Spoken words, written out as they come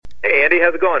Hey, Andy,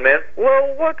 how's it going, man?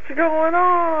 Well, what's going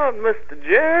on, Mr.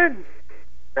 Jared?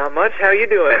 Not much. How you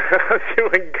doing? I'm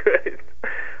doing good.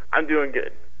 I'm doing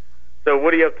good. So,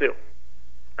 what are you up to?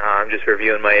 I'm just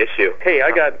reviewing my issue. Hey, I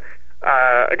got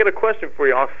a question for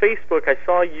you. On Facebook, I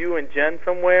saw you and Jen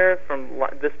somewhere from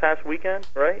this past weekend,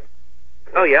 right?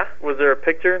 Oh, yeah? Was there a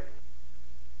picture?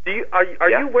 Are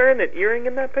you wearing an earring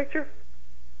in that picture?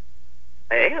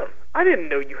 I am. I didn't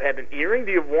know you had an earring.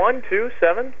 Do you have 1, 2,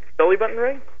 7 belly button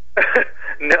ring?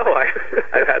 No,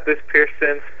 I've had this pierced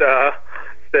since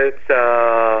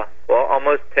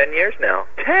almost 10 years now.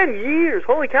 10 years?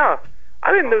 Holy cow.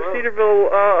 I didn't know Cedarville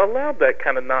allowed that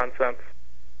kind of nonsense.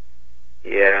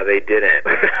 Yeah, they didn't.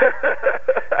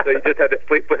 So you just had to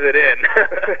sleep with it in.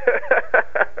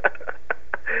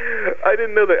 I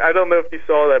didn't know that. I don't know if you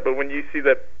saw that, but when you see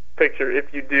that picture,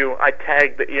 if you do, I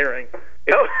tagged the earring.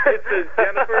 It says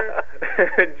Jennifer,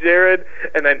 Jared,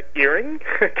 and then earring,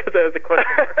 because that was a question.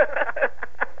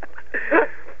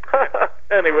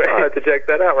 Anyway. I'll have to check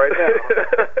that out right now.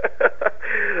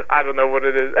 I don't know what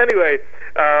it is. Anyway,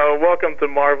 welcome to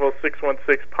Marvel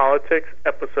 616 Politics,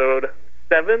 Episode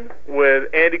 7,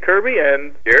 with Andy Kirby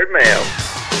and Jared Mayo.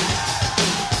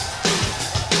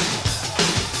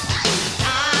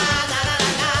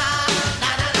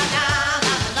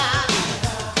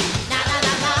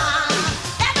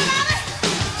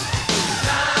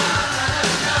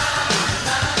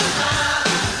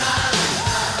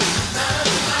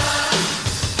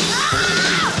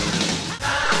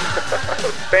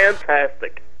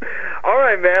 Fantastic. All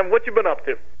right, man, what you been up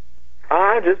to?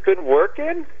 I've just been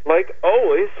working, like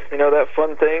always. You know, that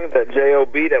fun thing, that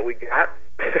JOB that we got.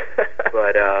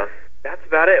 But that's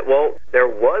about it. Well, there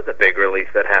was a big release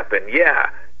that happened. Yeah,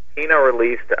 Tina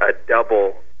released a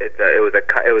double. It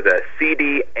was a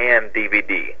CD and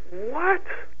DVD. What?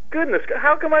 Goodness,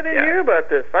 how come I didn't hear about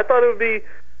this? I thought it would be,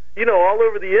 all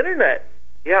over the internet.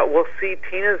 Yeah, well, see,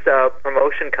 Tina's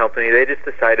promotion company, they just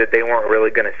decided they weren't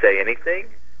really going to say anything.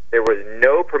 There was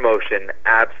no promotion,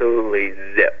 absolutely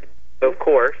zip. So, of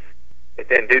course, it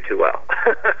didn't do too well.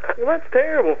 Well, that's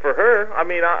terrible for her. I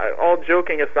mean, all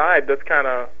joking aside, that's kind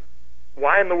of,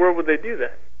 why in the world would they do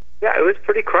that? Yeah, it was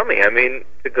pretty crummy. I mean,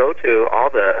 to go to all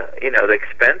the, the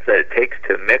expense that it takes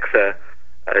to mix a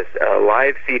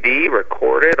live CD,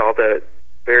 record it, all the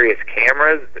various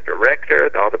cameras, the director,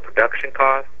 all the production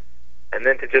costs, and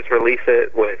then to just release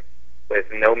it with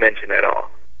no mention at all.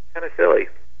 Kind of silly.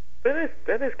 That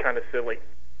is kind of silly.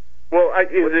 Well,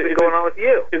 what's going on with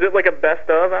you? Is it like a best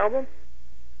of album?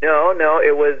 No,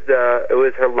 it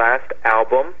was her last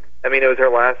album. I mean, it was her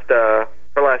last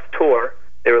tour.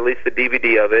 They released the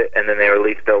DVD of it, and then they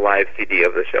released a live CD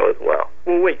of the show as well.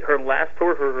 Well, wait, her last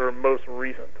tour or her most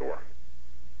recent tour?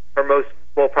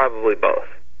 Probably both.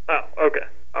 Oh, okay,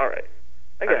 all right.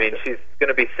 I mean, she's going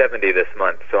to be 70 this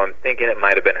month, so I'm thinking it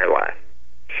might have been her last.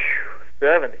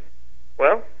 70.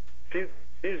 Well, she's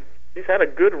had a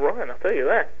good run, I'll tell you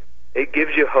that. It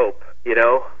gives you hope,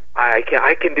 I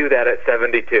can do that at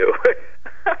 72.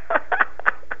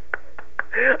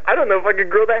 I don't know if I could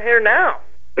grow that hair now.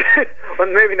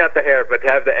 Well, maybe not the hair, but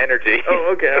to have the energy.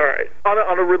 Oh, okay, all right.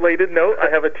 On a related note, I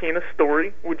have a Tina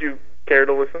story. Would you care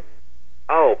to listen?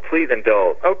 Oh, please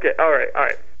indulge. Okay, all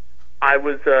right. I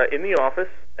was in the office,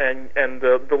 and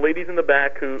the ladies in the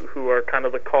back who are kind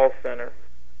of the call center,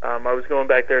 I was going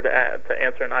back there to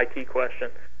answer an IT question.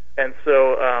 And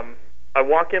so I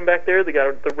walk in back there, they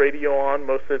got the radio on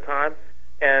most of the time,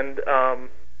 and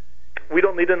We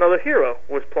Don't Need Another Hero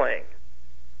was playing.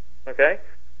 Okay?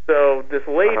 So this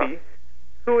lady,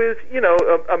 who is,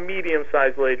 a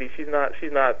medium-sized lady, she's not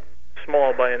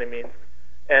small by any means,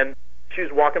 and she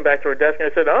was walking back to her desk,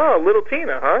 and I said, "Oh, Little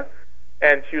Tina, huh?"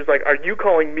 And she was like, "Are you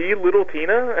calling me Little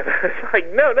Tina?" And I was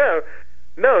like, No,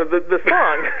 the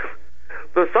song,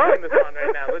 the song that's on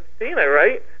right now, that's Tina,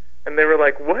 right? And they were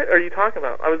like, "What are you talking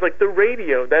about?" I was like, "The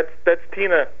radio, that's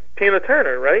Tina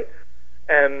Turner, right?"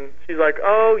 And she's like,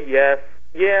 "Oh, yes,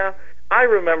 yeah, I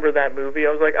remember that movie."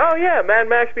 I was like, "Oh, yeah, Mad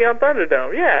Max Beyond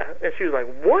Thunderdome, yeah." And she was like,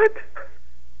 "What?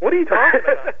 What are you talking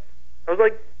about?" I was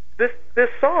like, this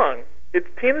song, it's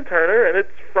Tina Turner, and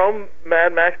it's from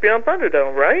Mad Max Beyond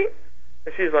Thunderdome, right?"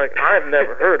 And she's like, "I've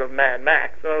never heard of Mad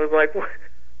Max." And I was like,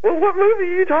 "Well, what movie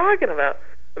are you talking about?"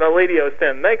 And the lady I was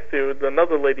standing next to,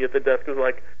 another lady at the desk, was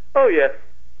like, "Oh, yes,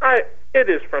 it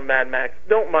is from Mad Max.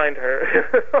 Don't mind her."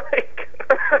 Like,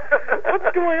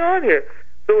 what's going on here?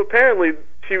 So apparently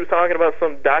she was talking about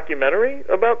some documentary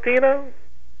about Tina.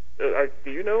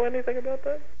 Do you know anything about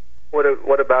that?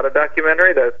 What about a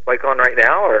documentary that's like on right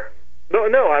now, or?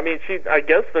 No. I mean, I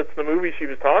guess that's the movie she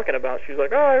was talking about. She's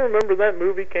like, "Oh, I remember that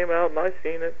movie came out and I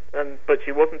seen it," but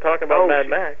she wasn't talking about Mad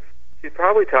Max. She's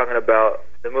probably talking about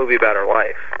the movie about her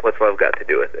life. What's love got to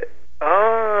do with it?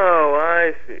 Oh,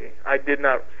 I see. I did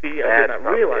not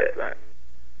realize that.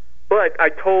 But I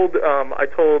told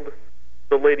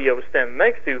the lady I was standing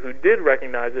next to, who did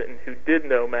recognize it and who did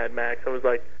know Mad Max, I was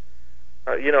like,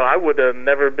 I would have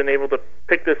never been able to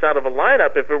pick this out of a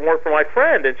lineup if it weren't for my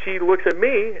friend. And she looks at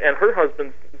me, and her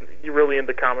husband's really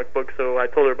into comic books, so I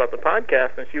told her about the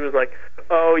podcast, and she was like,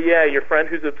 oh, yeah, your friend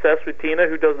who's obsessed with Tina,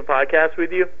 who does the podcast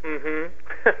with you? Mm-hmm.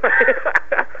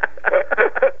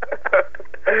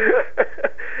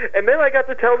 And then I got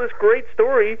to tell this great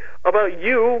story about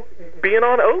you being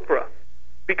on Oprah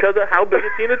because of how big a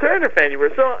Tina Turner fan you were.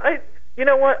 So, you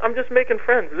know what? I'm just making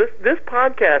friends. This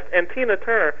podcast and Tina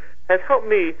Turner has helped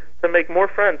me to make more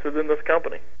friends within this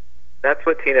company. That's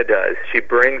what Tina does. She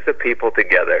brings the people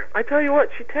together. I tell you what,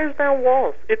 she tears down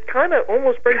walls. It kind of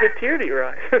almost brings a tear to your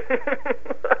eyes.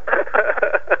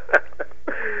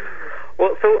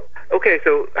 Well, so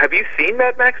have you seen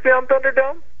Mad Max Beyond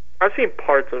Thunderdome? I've seen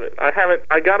parts of it. I haven't.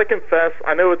 I gotta confess,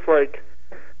 I know it's like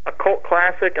a cult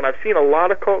classic, and I've seen a lot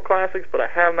of cult classics, but I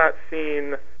have not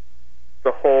seen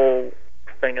the whole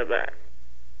thing of that.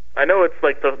 I know it's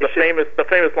like the famous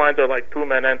lines are like, 2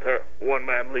 men enter, 1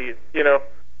 man leaves. You know.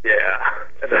 Yeah,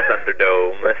 and the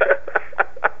Thunderdome.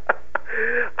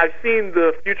 I've seen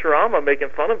the Futurama making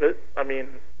fun of it. I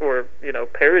mean, or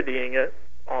parodying it.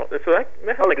 So that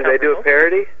do they do a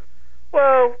parody?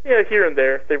 Well, yeah, here and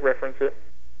there they reference it.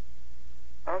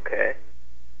 Okay.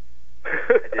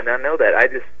 I did not know that. I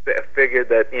just figured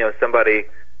that somebody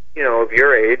of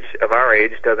your age, of our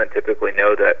age, doesn't typically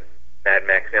know that Mad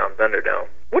Max Beyond Thunderdome.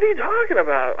 What are you talking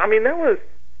about? I mean, that was.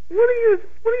 What are you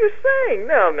saying?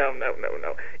 No.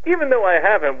 Even though I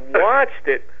haven't watched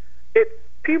it,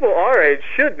 people our age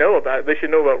should know about it. They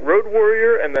should know about Road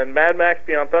Warrior and then Mad Max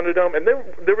Beyond Thunderdome, and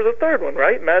there was a third one,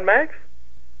 right? Mad Max?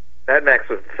 Mad Max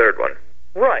was the third one.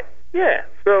 Right. Yeah.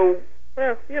 So,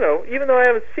 well, even though I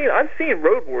haven't seen it, I've seen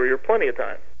Road Warrior plenty of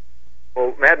times.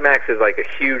 Well, Mad Max is like a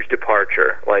huge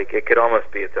departure. Like, it could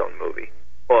almost be its own movie.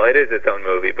 Well, it is its own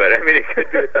movie, but I mean, it could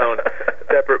be its own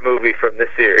separate movie from the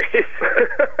series.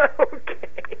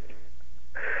 Okay.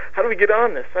 How do we get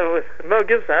on this? Mel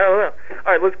Gibson, I don't know.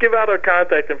 All right, let's give out our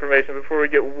contact information before we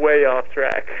get way off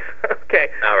track. Okay.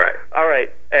 All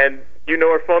right. And you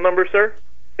know our phone number, sir?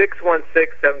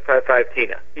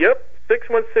 616-755-TINA. Yep,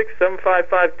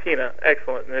 616-755-TINA.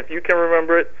 Excellent. And if you can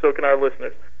remember it, so can our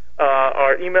listeners.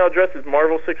 Our email address is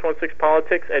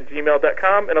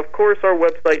marvel616politics@gmail.com, and of course our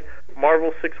website,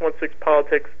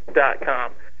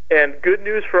 marvel616politics.com. And good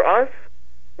news for us,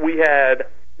 we had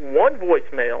 1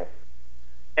 voicemail,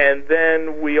 and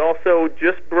then we also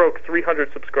just broke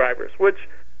 300 subscribers, which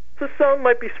to some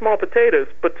might be small potatoes,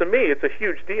 but to me it's a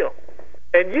huge deal.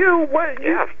 And you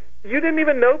didn't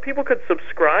even know people could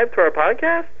subscribe to our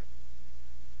podcast?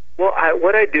 Well,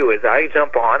 what I do is I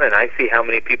jump on and I see how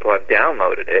many people have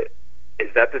downloaded it. Is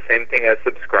that the same thing as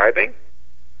subscribing?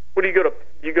 What do you go to?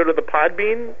 You go to the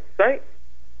Podbean site?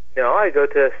 No, I go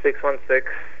to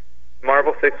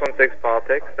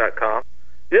Marvel616politics.com.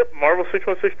 Yep,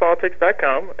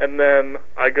 Marvel616politics.com, and then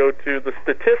I go to the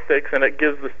statistics, and it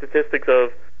gives the statistics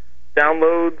of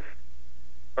downloads,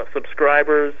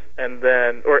 subscribers, and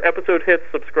then episode hits,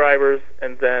 subscribers,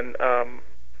 and then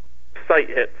site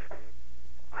hits.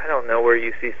 I don't know where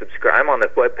you see subscribe. I'm on the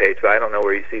webpage, but I don't know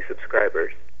where you see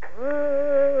subscribers.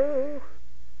 You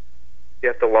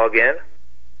have to log in?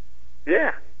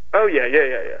 Yeah. Oh, yeah.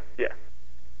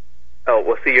 Oh,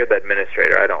 well, see, you're the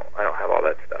administrator. I don't have all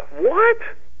that stuff. What?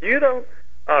 You don't?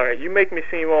 All right, you make me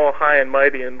seem all high and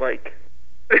mighty and like...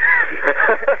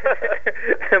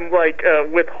 and like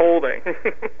withholding.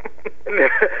 No.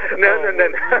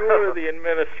 You're the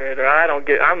administrator.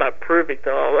 I'm not privy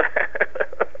to all that.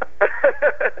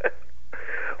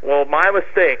 Well, my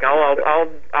mistake. I'll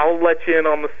let you in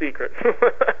on the secret.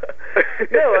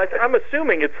 No, I'm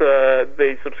assuming it's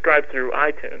they subscribe through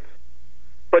iTunes,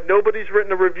 but nobody's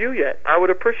written a review yet. I would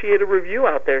appreciate a review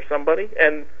out there, somebody,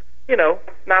 and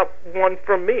not one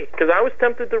from me, because I was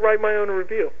tempted to write my own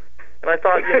review. And I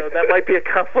thought, that might be a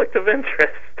conflict of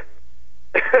interest.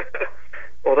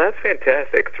 Well, that's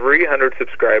fantastic. 300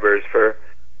 subscribers for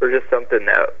just something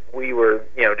that we were,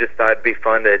 just thought it'd be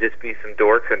fun to just be some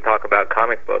dorks and talk about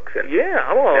comic books. And yeah,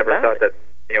 I'm all never about thought that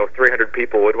 300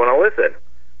 people would want to listen.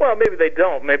 Well, maybe they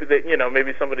don't. Maybe they,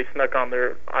 maybe somebody snuck on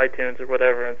their iTunes or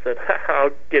whatever and said, "I'll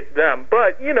get them."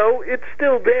 But it's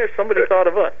still there. Somebody thought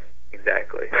of us.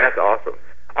 Exactly. That's awesome.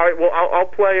 All right. Well, I'll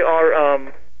play our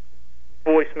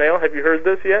voicemail. Have you heard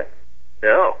this yet?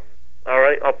 No. All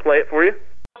right, I'll play it for you.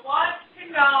 I want to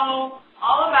know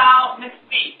all about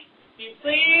Mystique. Can you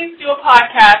please do a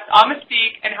podcast on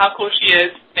Mystique and how cool she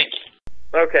is? Thank you.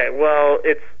 Okay, well,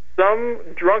 it's some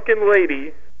drunken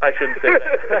lady. I shouldn't say that.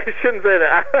 I shouldn't say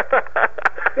that.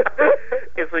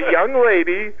 It's a young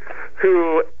lady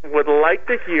who would like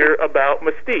to hear about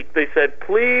Mystique. They said,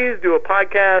 please do a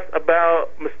podcast about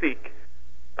Mystique.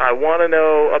 I want to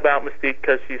know about Mystique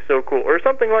because she's so cool, or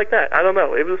something like that. I don't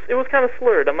know. It was kind of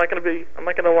slurred. I'm not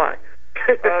gonna lie.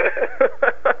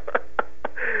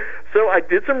 So I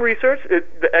did some research.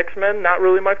 The X-Men, not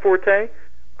really my forte.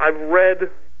 I've read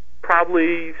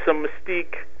probably some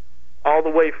Mystique all the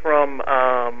way from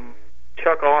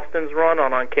Chuck Austin's run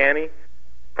on Uncanny,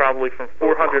 probably from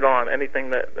 400 on,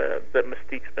 anything that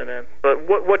Mystique's been in. But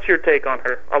what's your take on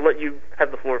her? I'll let you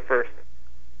have the floor first.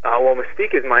 Well,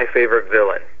 Mystique is my favorite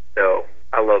villain, so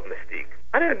I love Mystique.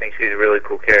 I think she's a really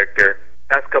cool character.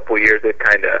 Past couple of years, they've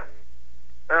kind of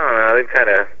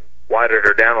watered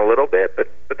her down a little bit, but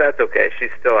that's okay.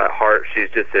 She's still at heart. She's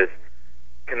just this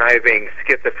conniving,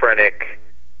 schizophrenic,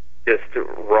 just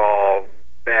raw,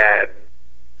 bad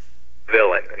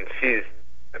villain, and she's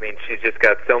just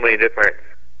got so many different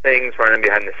things running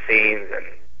behind the scenes, and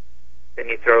then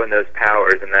you throw in those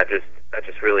powers, and that just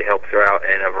really helps her out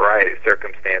in a variety of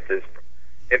circumstances, from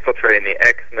infiltrating the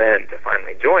X-Men to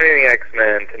finally joining the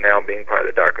X-Men to now being part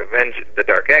of the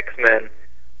Dark X-Men.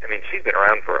 I mean, she's been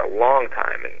around for a long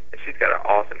time, and she's got an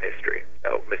awesome history.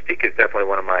 So Mystique is definitely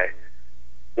one of my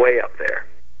way up there.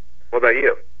 What about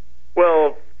you?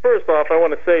 Well, first off, I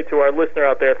want to say to our listener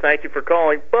out there, thank you for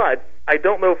calling, but I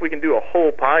don't know if we can do a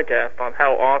whole podcast on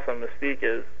how awesome Mystique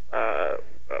is.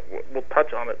 We'll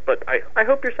touch on it, but I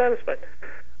hope you're satisfied.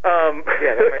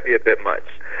 Yeah, that might be a bit much.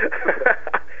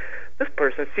 This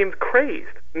person seems crazed.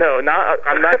 No,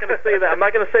 I'm not going to say that. I'm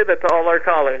not going to say that to all our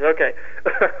callers. Okay.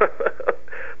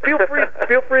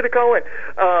 Feel free to call in.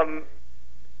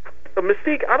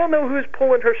 Mystique, I don't know who's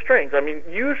pulling her strings. I mean,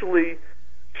 usually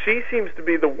she seems to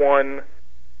be the one.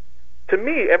 To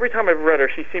me, every time I've read her,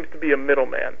 she seems to be a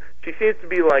middleman. She seems to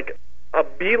be like a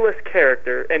B-list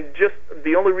character, and just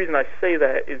the only reason I say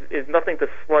that is nothing to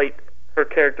slight her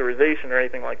characterization or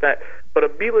anything like that, but a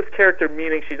B-list character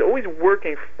meaning she's always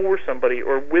working for somebody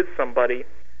or with somebody,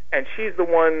 and she's the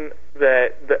one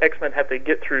that the X-Men have to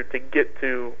get through to get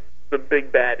to the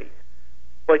big baddie.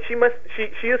 Like, she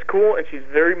is cool, and she's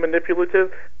very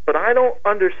manipulative, but I don't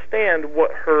understand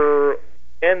what her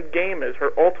end game is,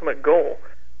 her ultimate goal.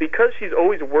 Because she's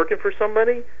always working for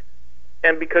somebody,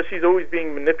 and because she's always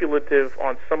being manipulative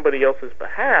on somebody else's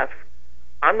behalf,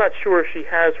 I'm not sure if she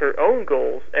has her own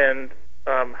goals and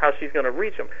how she's going to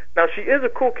reach them. Now, she is a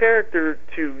cool character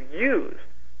to use.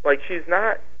 Like, she's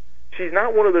not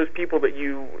one of those people that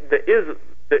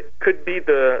could be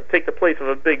take the place of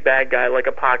a big bad guy like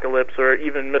Apocalypse or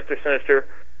even Mr. Sinister,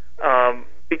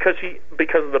 because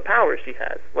of the powers she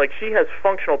has. Like, she has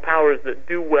functional powers that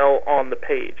do well on the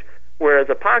page, whereas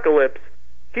Apocalypse,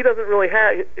 he doesn't really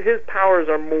have. His powers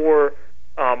are more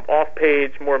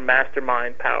off-page, more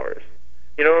mastermind powers.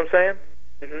 You know what I'm saying?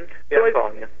 Mm-hmm.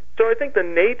 Yeah, so I think the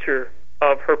nature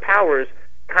of her powers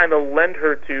kind of lend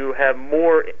her to have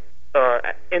more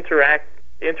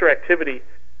interactivity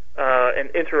and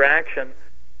interaction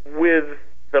with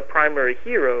the primary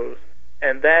heroes,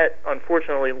 and that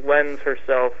unfortunately lends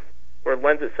itself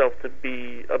to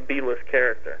be a B-list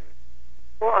character.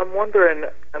 Well, I'm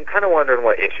kind of wondering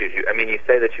what issues you. I mean, you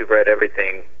say that you've read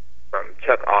everything from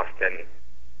Chuck Austin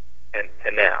and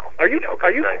to now. Are you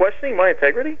questioning my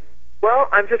integrity? Well,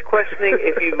 I'm just questioning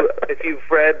if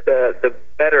you've read the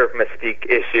better Mystique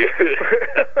issues,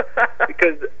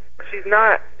 because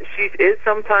she is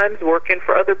sometimes working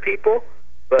for other people,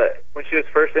 but when she was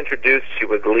first introduced, she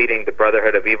was leading the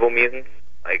Brotherhood of Evil Mutants.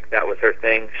 Like, that was her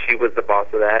thing. She was the boss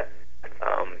of that.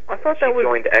 I thought that was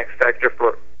joined X Factor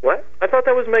for what? I thought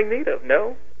that was Magneto.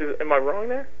 No, am I wrong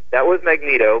there? That was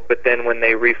Magneto, but then when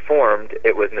they reformed,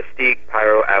 it was Mystique,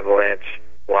 Pyro, Avalanche,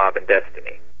 Blob, and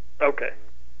Destiny. Okay.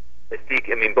 Mystique.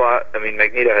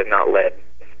 Magneto has not led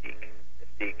Mystique.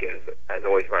 Mystique has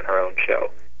always run her own show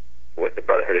with the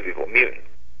Brotherhood of Evil Mutants.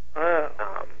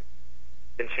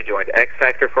 Then she joined X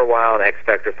Factor for a while, and X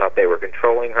Factor thought they were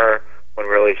controlling her, when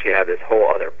really she had this whole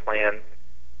other plan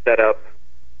set up.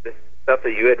 This stuff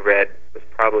that you had read was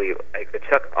probably, like, the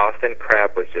Chuck Austin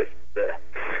crap was just, it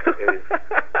was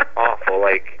awful.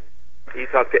 Like, you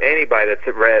talk to anybody that's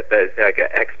like an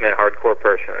X-Men hardcore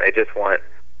person, they just want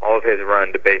all of his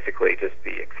run to basically just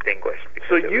be extinguished.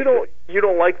 So you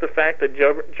don't like the fact that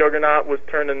Juggernaut was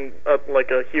turning up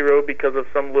like a hero because of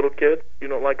some little kid? You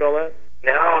don't like all that?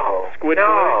 No. Squid no.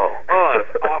 Boy? Oh,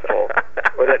 it's awful.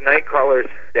 Or that Nightcrawler's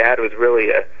dad was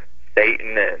really a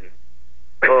Satan, and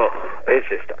it's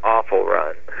just awful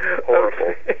run.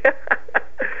 Horrible.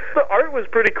 The art was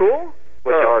pretty cool.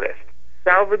 Which artist?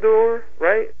 Salvador,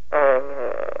 right?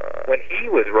 When he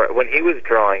was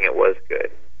drawing, it was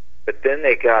good, but then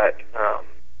they got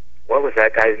what was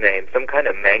that guy's name? Some kind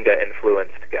of manga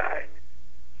influenced guy.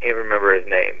 Can't remember his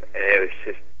name, and it was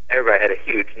just everybody had a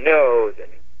huge nose,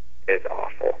 and it's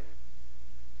awful.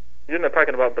 You're not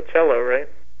talking about Bocello, right?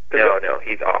 No,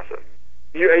 he's awesome.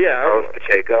 Yeah. Carlos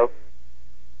Pacheco.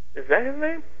 Is that his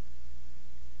name?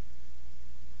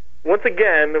 Once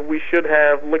again, we should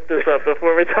have looked this up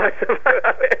before we talked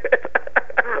about it.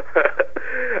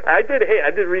 I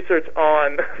did research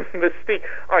on Mystique.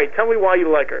 All right, tell me why you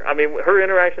like her. I mean, her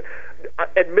interaction.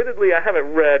 Admittedly, I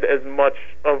haven't read as much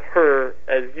of her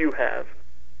as you have.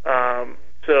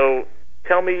 So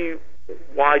tell me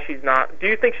why she's not. Do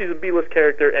you think she's a B-list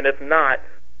character? And if not,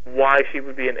 why she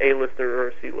would be an A-lister or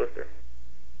a C-lister?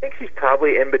 I think she's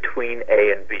probably in between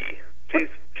A and B. She's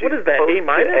what is that, A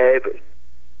minus?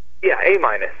 Yeah, A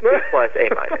minus. B plus, A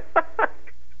minus.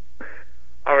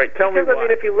 All right, tell me why. I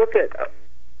mean, if you look at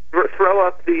throw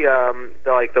up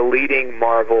the leading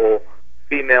Marvel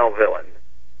female villain,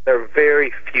 there are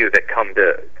very few that come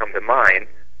to mind.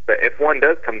 But if one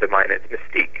does come to mind, it's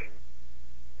Mystique.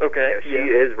 Okay. She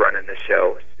is running the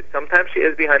show. Sometimes she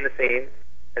is behind the scenes,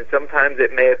 and sometimes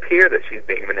it may appear that she's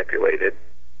being manipulated.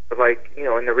 But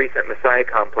in the recent Messiah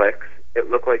complex, it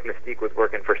looked like Mystique was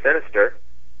working for Sinister,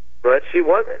 but she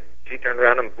wasn't. She turned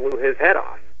around and blew his head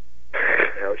off.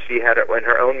 She had it in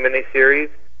her own miniseries.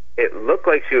 It looked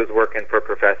like she was working for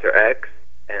Professor X,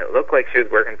 and it looked like she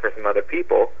was working for some other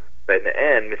people. But in the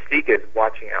end, Mystique is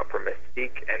watching out for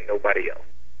Mystique and nobody else.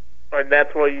 And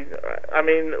that's why you. I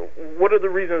mean, what are the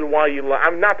reasons why you like?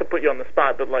 I'm not to put you on the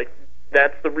spot, but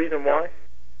that's the reason why.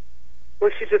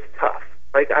 Well, she's just tough.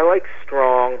 I like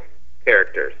strong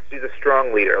characters. She's a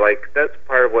strong leader. That's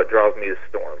part of what draws me to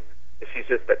Storm. She's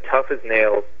just a tough as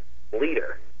nails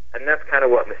leader, and that's kind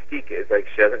of what Mystique is.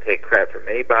 She doesn't take crap from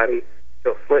anybody.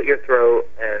 She'll slit your throat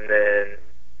and then,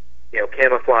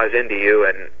 camouflage into you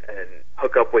and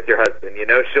hook up with your husband.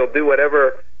 She'll do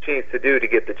whatever she needs to do to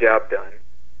get the job done,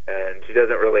 and she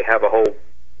doesn't really have a whole,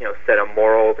 set of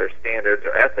morals or standards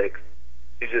or ethics.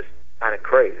 She's just kind of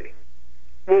crazy.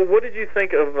 Well, what did you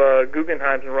think of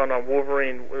Guggenheim's run on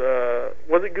Wolverine?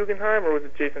 Was it Guggenheim or was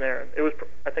it Jason Aaron?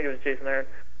 I think it was Jason Aaron.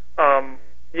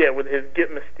 With his Get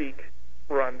Mystique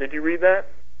run. Did you read that?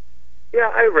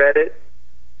 Yeah, I read it.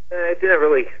 It didn't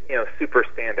really, super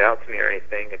stand out to me or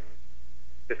anything. It's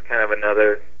just kind of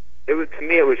another. To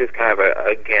me, it was just kind of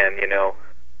again,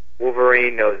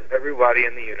 Wolverine knows everybody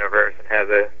in the universe and has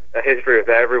a history with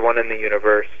everyone in the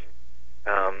universe.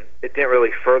 It didn't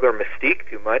really further Mystique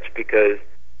too much because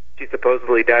she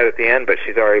supposedly died at the end, but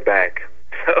she's already back.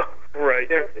 So right,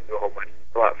 it didn't do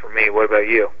a lot for me. What about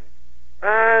you?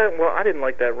 Well, I didn't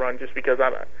like that run just because I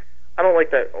don't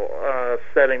like that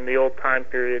setting, the old time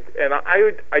period, and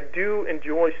I do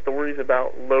enjoy stories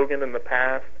about Logan in the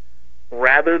past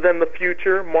rather than the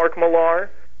future, Mark Millar,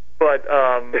 but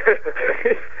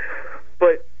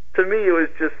but to me it was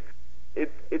just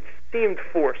it seemed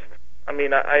forced. I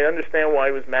mean, I understand why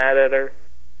he was mad at her.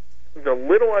 The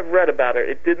little I've read about her,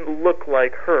 it didn't look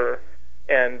like her.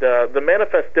 And the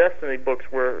Manifest Destiny books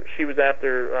where she was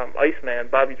after Iceman,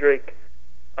 Bobby Drake,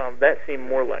 that seemed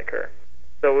more like her.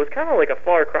 So it was kind of like a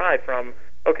far cry from,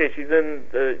 okay, she's in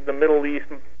the Middle East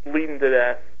bleeding to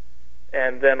death,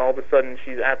 and then all of a sudden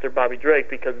she's after Bobby Drake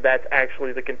because that's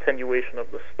actually the continuation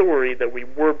of the story that we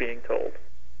were being told.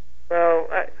 So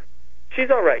she's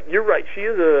all right. You're right. She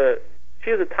is a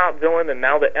top villain, and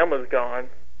now that Emma's gone,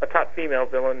 a top female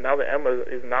villain, now that Emma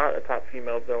is not a top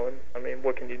female villain, I mean,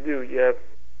 what can you do? You have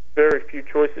very few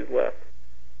choices left.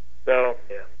 So,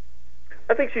 yeah.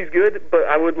 I think she's good, but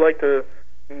I would like to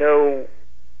know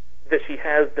that she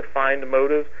has defined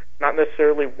motives, not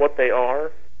necessarily what they are,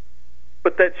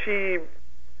 but that she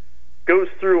goes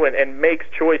through and makes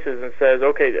choices and says,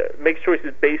 okay, makes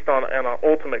choices based on an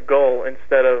ultimate goal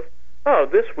instead of, oh,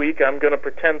 this week I'm going to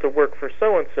pretend to work for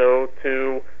so-and-so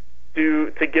to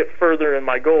get further in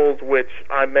my goals, which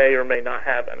I may or may not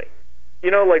have any.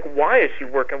 Why is she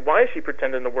working? Why is she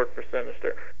pretending to work for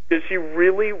Sinister? Does she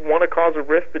really want to cause a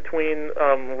rift between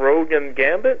Rogue and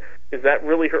Gambit? Is that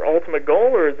really her ultimate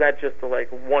goal, or is that just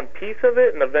one piece of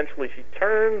it, and eventually she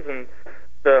turns, and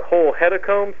the whole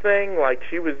Hedacomb thing,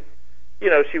 she was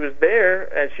there,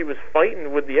 and she was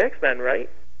fighting with the X-Men, right?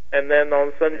 And then all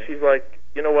of a sudden she's like,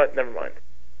 you know what, never mind.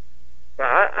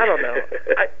 I don't know.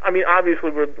 I mean,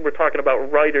 obviously we're talking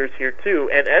about writers here too,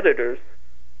 and editors,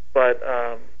 but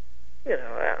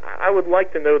I would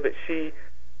like to know that she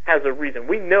has a reason.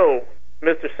 We know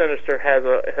Mr. Sinister has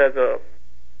a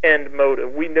end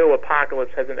motive. We know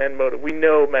Apocalypse has an end motive. We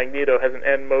know Magneto has an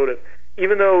end motive.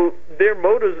 even though their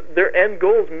motives, their end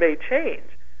goals may change,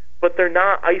 but they're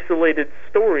not isolated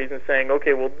stories and saying,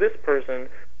 okay, well, this person,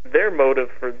 their motive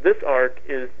for this arc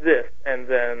is this, and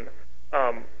then,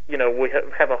 we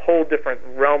have a whole different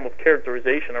realm of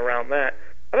characterization around that.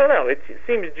 I don't know. It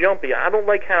seems jumpy. I don't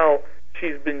like how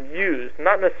she's been used.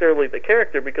 Not necessarily the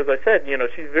character, because I said,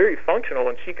 she's very functional,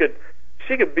 and she could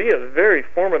be a very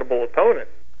formidable opponent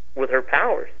with her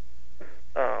powers.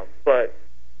 But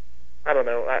I don't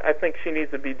know. I think she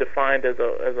needs to be defined as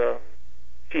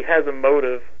she has a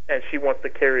motive and she wants to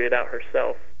carry it out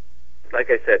herself. Like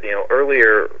I said,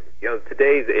 earlier,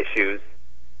 today's issues,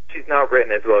 she's not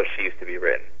written as well as she used to be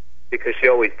written, because she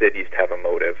always used to have a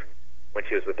motive. When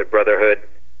she was with the Brotherhood,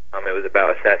 it was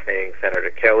about assassinating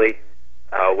Senator Kelly.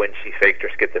 When she faked her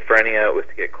schizophrenia, it was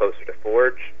to get closer to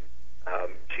Forge.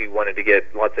 She wanted to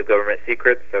get lots of government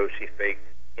secrets, so she faked,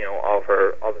 all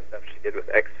the stuff she did with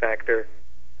X Factor.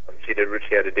 She did what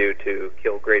she had to do to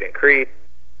kill Graydon Creed.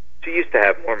 She used to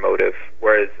have more motive,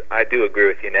 whereas I do agree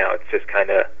with you now. It's just kind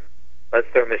of, let's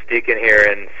throw Mystique in here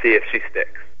and see if she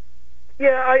sticks.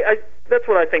 Yeah, I that's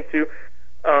what I think too.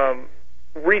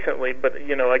 Recently, but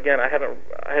again, I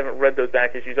haven't read those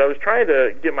back issues. I was trying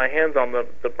to get my hands on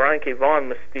the Brian K.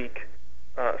 Vaughan Mystique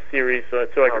series, so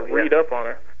I could read up on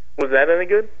her. Was that any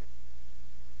good?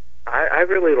 I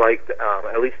really liked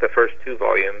at least the first 2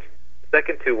 volumes. The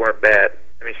second 2 weren't bad.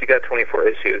 I mean, she got 24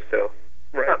 issues, so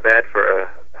it's not bad for a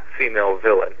female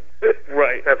villain.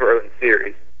 Right. Have her own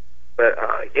series. But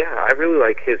I really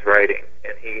like his writing,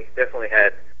 and he definitely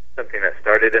had something that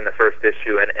started in the first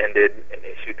issue and ended in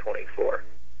issue 24.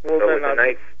 Well, so it was a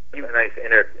nice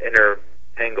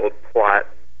intertangled plot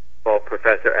involved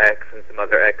Professor X and some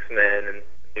other X-Men and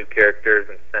new characters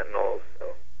and Sentinels.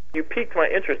 So you piqued my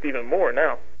interest even more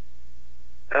now.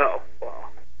 Oh,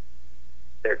 well,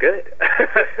 they're good. I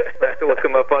have to look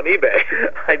them up on eBay.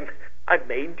 I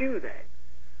may do that.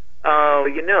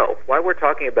 But while we're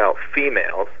talking about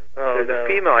females, there's a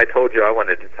female I told you I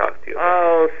wanted to talk to you about.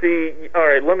 Oh, see, all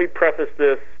right, let me preface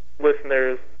this,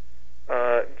 listeners.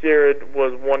 Jared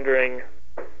was wondering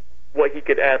what he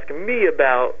could ask me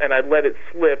about, and I let it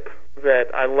slip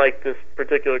that I like this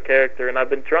particular character, and I've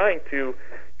been trying to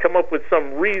come up with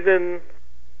some reason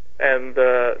and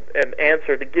an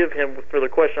answer to give him for the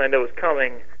question I know is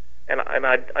coming, and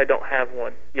I don't have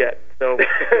one yet. So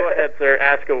go ahead, sir,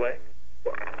 ask away.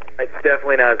 It's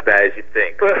definitely not as bad as you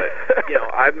think, but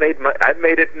I've made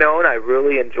it known I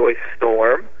really enjoy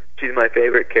Storm. She's my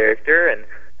favorite character,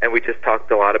 and we just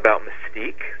talked a lot about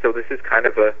Mystique. So this is kind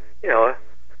of a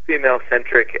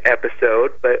female-centric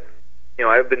episode. But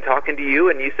I've been talking to you,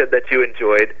 and you said that you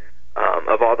enjoyed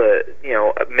of all the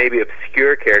maybe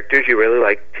obscure characters, you really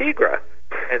like Tigra,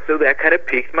 and so that kind of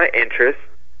piqued my interest.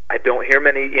 I don't hear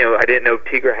many. I didn't know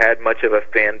Tigra had much of a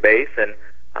fan base, and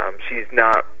she's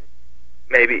not.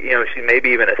 Maybe, she may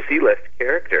be even a C-list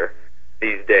character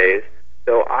these days.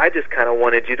 So I just kind of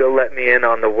wanted you to let me in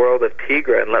on the world of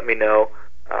Tigra and let me know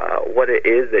what it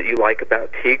is that you like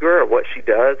about Tigra or what she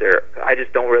does, or I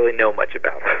just don't really know much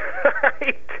about her.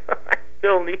 I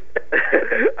still need.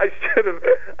 I should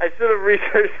have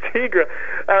researched Tigra.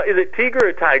 Is it Tigra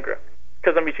or Tigra?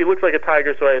 Because she looks like a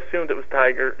tiger, so I assumed it was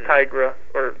Tigra,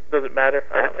 or does it matter?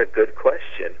 That's a good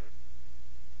question.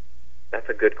 That's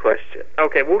a good question.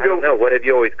 Okay, I don't know. What have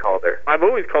you always called her? I've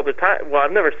always called her Well,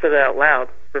 I've never said it out loud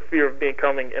for fear of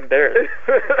becoming embarrassed.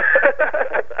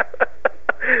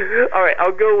 All right,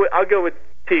 I'll go with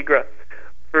Tigra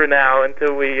for now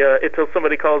until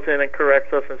somebody calls in and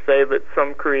corrects us and say that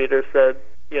some creator said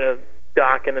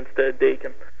Dakin instead of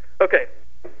Dakin. Okay.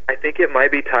 I think it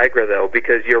might be Tigra though,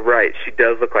 because you're right. She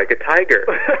does look like a tiger.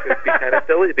 It would be kind of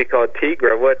silly to be called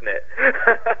Tigra, wouldn't it?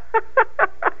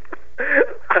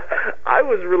 I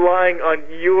was relying on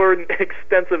your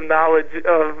extensive knowledge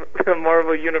of the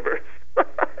Marvel Universe.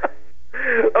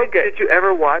 Okay. Did you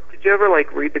ever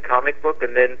read the comic book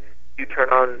and then you turn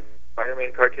on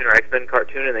Spider-Man cartoon or X-Men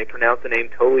cartoon and they pronounce the name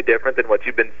totally different than what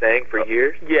you've been saying for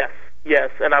years?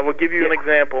 Yes, and I will give you an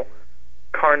example.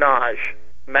 Carnage.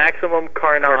 Maximum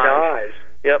Carnage. Carnage.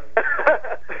 Yep.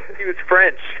 He was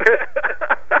French.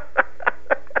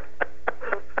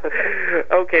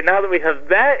 Okay, now that we have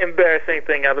that embarrassing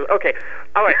thing out of okay,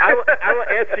 all right, I will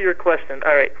answer your question.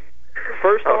 All right,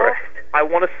 first off, I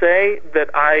want to say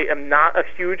that I am not a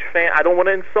huge fan. I don't want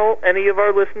to insult any of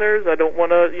our listeners. I don't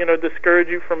want to discourage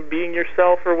you from being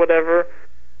yourself or whatever.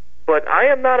 But I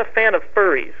am not a fan of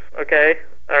furries. Okay,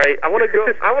 all right. I want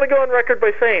to go on record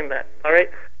by saying that. All right,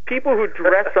 people who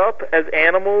dress up as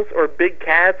animals or big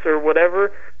cats or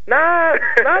whatever. Not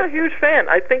a huge fan.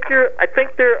 I think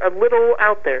they're a little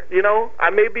out there. I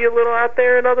may be a little out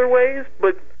there in other ways,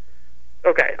 but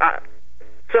okay.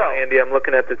 So, Andy, I'm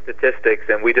looking at the statistics,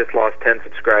 and we just lost 10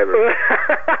 subscribers.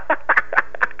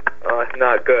 Oh, it's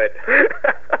not good.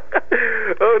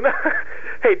 Oh, no.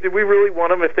 Hey, did we really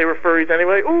want them if they were furries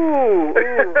anyway? Ooh,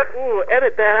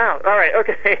 edit that out. All right,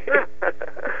 okay.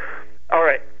 All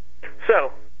right.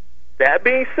 So, that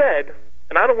being said,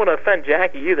 and I don't want to offend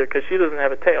Jackie either because she doesn't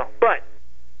have a tail, but,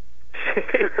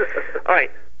 all right,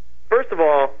 first of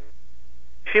all,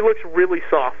 she looks really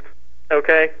soft,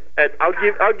 okay? I'll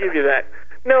give you that.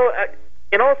 No,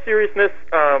 in all seriousness,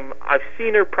 I've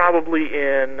seen her probably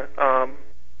in,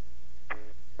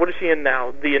 what is she in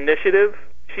now? The Initiative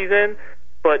she's in.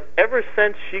 But ever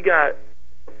since she got,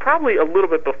 probably a little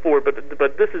bit before, but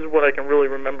this is what I can really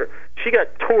remember. She got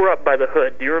tore up by the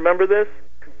Hood. Do you remember this?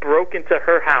 Broke into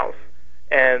her house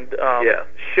and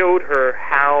showed her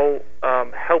how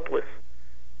helpless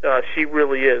she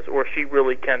really is, or she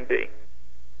really can be.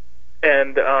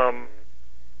 And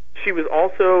she was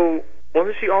also,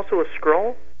 wasn't she also a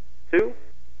Skrull too?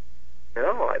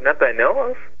 No, not that I know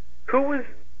of. Who was?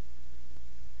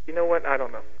 You know what? I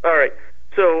don't know. All right.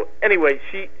 So anyway,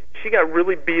 she got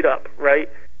really beat up, right?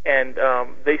 And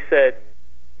they said,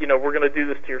 you know, we're going to do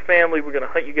this to your family. We're going to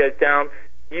hunt you guys down.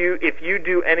 If you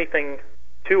do anything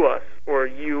to us, or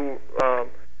you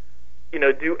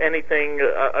do anything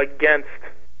against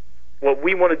what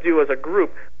we want to do as a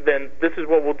group, then this is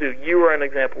what we'll do. You are an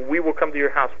example. We will come to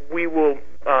your house. We will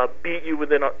beat you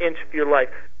within an inch of your life.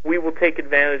 We will take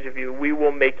advantage of you. We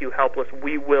will make you helpless.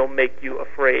 We will make you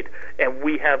afraid. And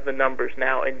we have the numbers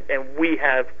now, and we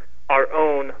have our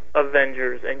own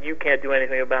Avengers, and you can't do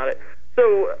anything about it.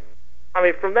 So, I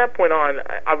mean, from that point on,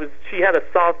 she had a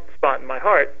soft spot in my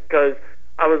heart, because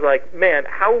I was like, man,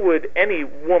 how would any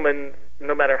woman,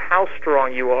 no matter how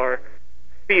strong you are,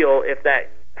 feel if that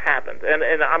happened?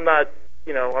 And I'm not,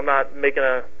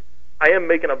 I am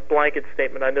making a blanket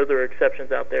statement. I know there are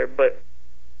exceptions out there, but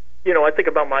I think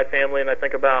about my family, and I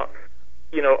think about,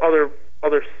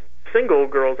 other single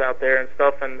girls out there and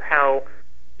stuff, and how,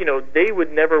 they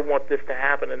would never want this to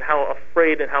happen, and how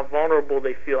afraid and how vulnerable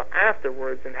they feel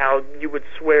afterwards, and how you would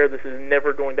swear this is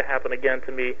never going to happen again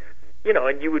to me,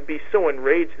 and you would be so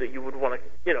enraged that you would want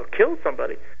to, kill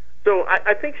somebody. So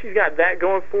I think she's got that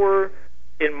going for her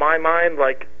in my mind.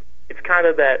 Like, it's kind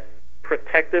of that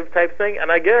protective type thing,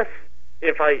 and I guess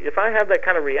if I have that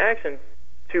kind of reaction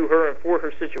to her and for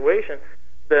her situation,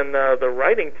 then the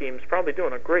writing team's probably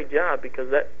doing a great job,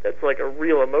 because that's like a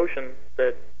real emotion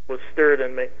that was stirred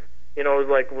in me. It was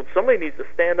like, well, somebody needs to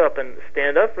stand up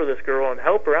for this girl and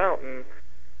help her out. And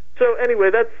so anyway,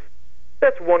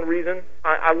 that's one reason.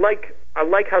 I like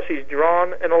how she's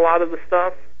drawn in a lot of the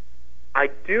stuff. I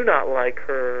do not like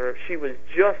her. She was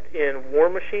just in War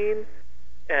Machine,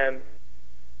 and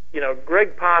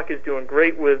Greg Pak is doing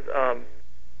great with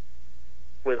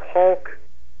Hulk,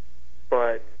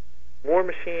 but War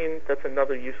Machine, that's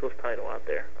another useless title out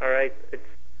there. All right,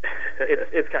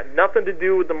 it's got nothing to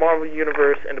do with the Marvel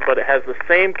Universe, but it has the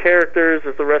same characters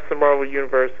as the rest of the Marvel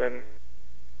Universe, and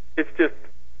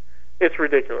it's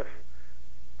ridiculous.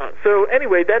 So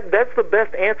anyway, that's the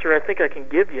best answer I think I can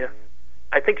give you.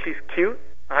 I think she's cute.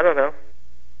 I don't know.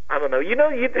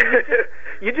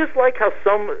 You just like how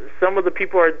some of the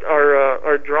people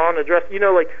are drawn and dressed.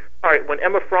 Like, all right, when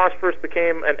Emma Frost first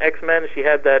became an X-Men, she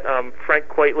had that Frank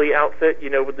Quitely outfit,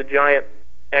 with the giant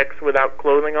X without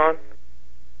clothing on.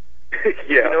 Yeah.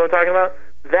 You know what I'm talking about?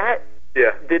 That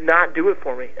did not do it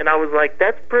for me, and I was like,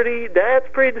 that's pretty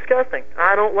disgusting.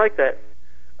 I don't like that.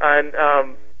 And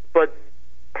but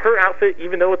her outfit,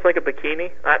 even though it's like a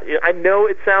bikini, I know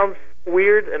it sounds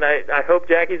weird, and I hope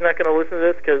Jackie's not going to listen to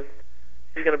this, because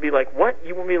she's going to be like, what?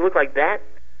 You want me to look like that?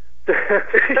 But,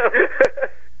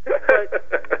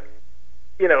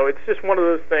 it's just one of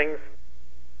those things,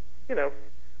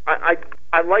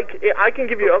 I like, I can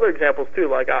give you other examples too,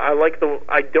 like, I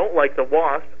don't like the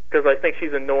Wasp, because I think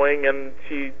she's annoying, and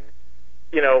she,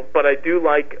 but I do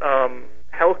like,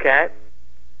 Hellcat,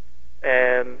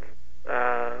 and,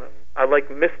 I like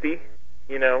Misty,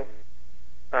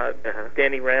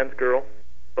 Danny Rand's girl,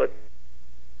 but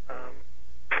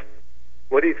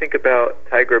what do you think about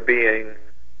Tigra being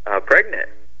pregnant?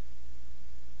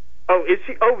 Oh, is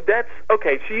she? Oh, that's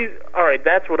okay. She's all right.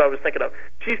 That's what I was thinking of.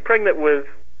 She's pregnant with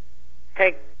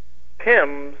Hank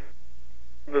Pym's,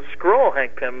 the Skrull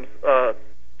Hank Pym's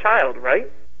child,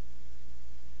 right?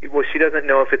 Well, she doesn't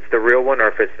know if it's the real one or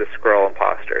if it's the Skrull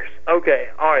imposters. Okay,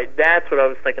 all right. That's what I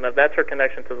was thinking of. That's her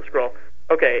connection to the Skrull.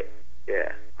 Okay.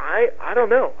 Yeah. I don't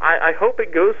know. I hope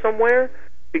it goes somewhere,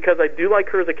 because I do like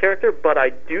her as a character, but I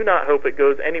do not hope it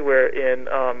goes anywhere in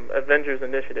Avengers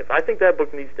Initiative. I think that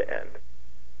book needs to end.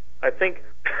 I think,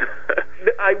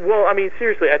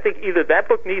 seriously, I think either that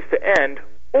book needs to end,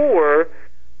 or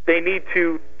they need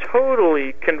to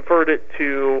totally convert it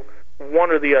to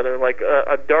one or the other, like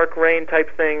a Dark Reign type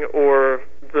thing, or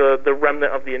the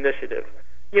remnant of the Initiative.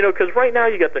 Because right now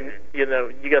you got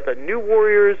the New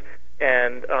Warriors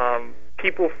and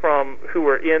people who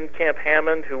were in Camp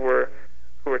Hammond who were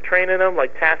training them,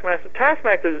 like Taskmaster.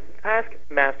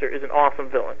 Taskmaster is an awesome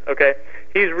villain. Okay,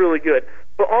 he's really good.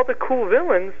 But all the cool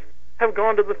villains have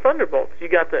gone to the Thunderbolts. You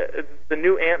got the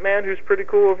new Ant-Man, who's pretty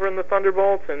cool over in the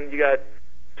Thunderbolts, and you got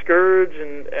Scourge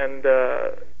and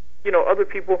other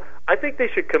people. I think they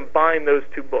should combine those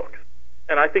two books,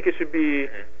 and I think it should be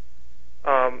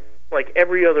like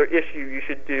every other issue. You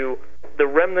should do the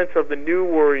remnants of the New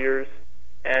Warriors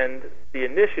and the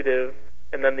Initiative,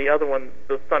 and then the other one,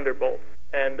 the Thunderbolts.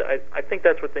 And I think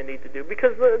that's what they need to do,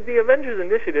 because the Avengers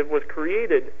Initiative was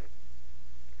created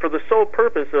for the sole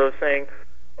purpose of saying,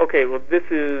 okay, well, this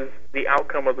is the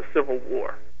outcome of the Civil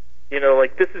War.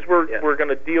 Like, this is where we're going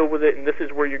to deal with it, and this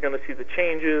is where you're going to see the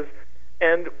changes.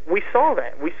 And we saw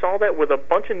that. We saw that with a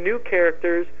bunch of new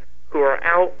characters who are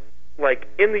out, like,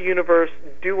 in the universe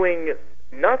doing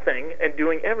nothing and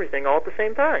doing everything all at the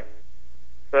same time.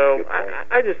 So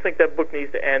I just think that book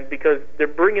needs to end, because they're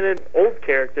bringing in old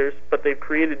characters, but they've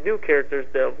created new characters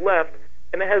that have left,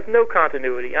 and it has no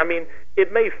continuity. I mean,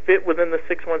 it may fit within the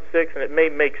 616, and it may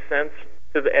make sense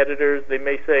to the editors. They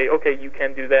may say, okay, you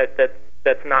can do that.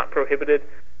 That's not prohibited.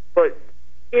 But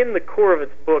in the core of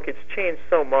its book, it's changed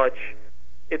so much,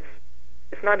 it's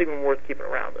not even worth keeping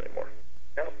around anymore.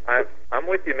 No, I'm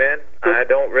with you, man. I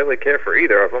don't really care for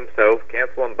either of them, so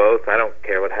cancel them both. I don't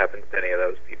care what happens to any of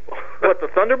those people. What, the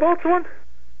Thunderbolts one?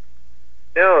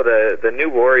 No, the New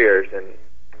Warriors and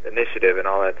Initiative and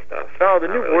all that stuff. Oh, the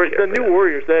New Warriors. The New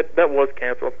Warriors. That was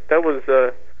canceled.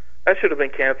 That should have been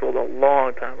canceled a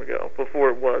long time ago, before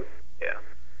it was. Yeah.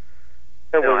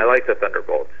 I like the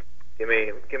Thunderbolts. Give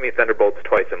me Thunderbolts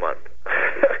twice a month.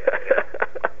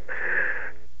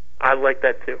 I like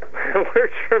that too. It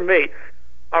works for me.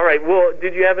 All right. Well,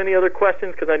 did you have any other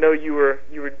questions? Because I know you were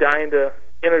dying to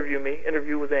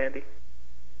interview with Andy.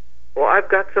 Well, I've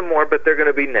got some more, but they're going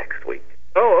to be next week.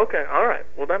 Oh, okay. All right.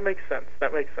 Well, that makes sense. I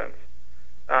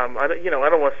don't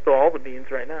want to spill all the beans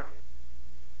right now.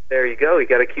 There you go. You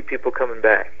got to keep people coming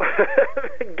back.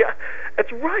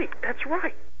 That's right.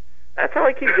 That's how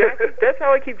I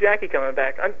keep Jackie coming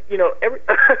back. In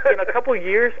a couple of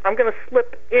years, I'm gonna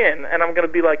slip in, and I'm gonna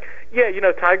be like, yeah,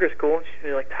 Tiger's cool. And she's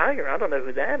gonna be like, Tiger? I don't know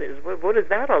who that is. What is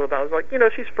that all about? I was like,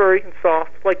 she's furry and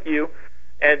soft like you,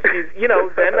 and she's,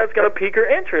 then that's gonna pique her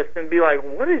interest and be like,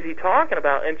 what is he talking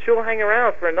about? And she'll hang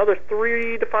around for another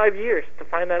 3 to 5 years to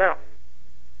find that out.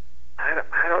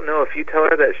 I don't know. If you tell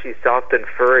her that she's soft and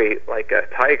furry like a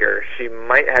tiger, she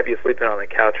might have you sleeping on the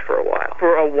couch for a while.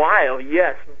 For a while,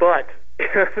 yes, but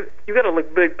you got to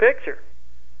look big picture.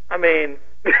 I mean,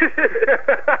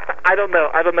 I don't know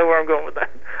where I'm going with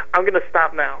that. I'm going to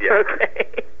stop now. Yeah.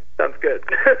 Okay. Sounds good.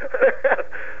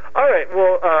 All right.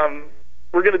 Well,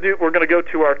 we're going to go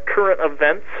to our current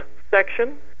events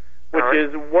section, which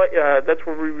is that's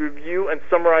where we review and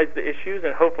summarize the issues,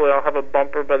 and hopefully I'll have a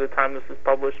bumper by the time this is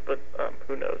published, but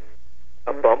who knows?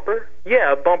 A bumper?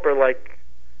 Yeah, a bumper, like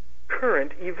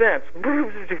current events.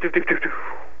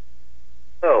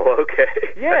 Oh, okay.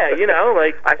 Yeah,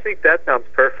 like... I think that sounds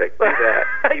perfect. Do that.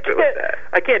 Keep it with that.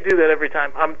 I can't do that every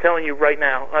time. I'm telling you right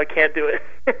now, I can't do it.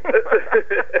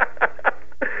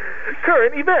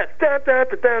 Current events. Da, da,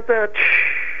 da, da, da.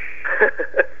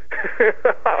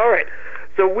 All right.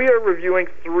 So we are reviewing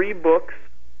 3 books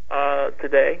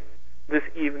today, this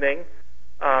evening.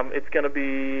 It's going to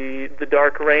be The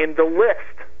Dark Reign, The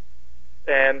List.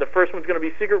 And the first one's going to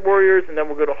be Secret Warriors, and then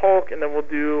we'll go to Hulk, and then we'll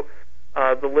do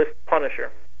The List,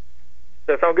 Punisher.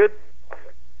 Does that sound good?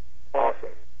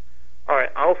 Awesome. All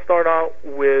right, I'll start out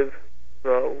with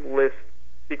The List,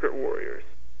 Secret Warriors,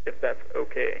 if that's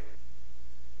okay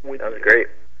with you. Sounds great.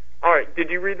 All right, did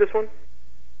you read this one?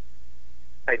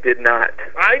 I did not.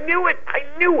 I knew it!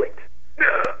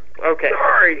 Okay.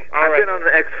 Sorry. I've been on an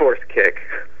X-Force kick.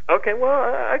 Okay, well,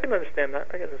 I can understand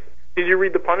that. Did you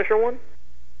read the Punisher one?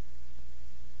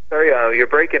 Sorry, you're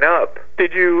breaking up.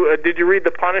 Did you read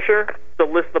the Punisher? The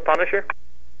List, the Punisher?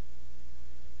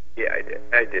 Yeah, I did.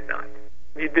 I did not.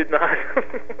 You did not?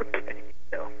 Okay.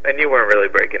 No. And you weren't really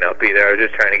breaking up either. I was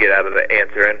just trying to get out of the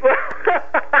answering.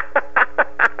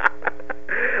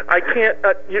 I can't.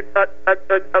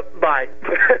 Bye.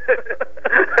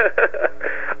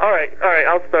 All right.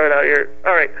 I'll start out here.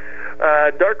 All right.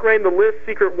 Dark Reign, The List,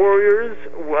 Secret Warriors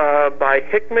by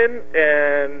Hickman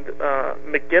and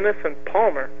McGinnis and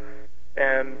Palmer,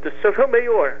 and De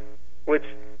Sotomayor, which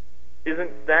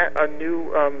isn't that a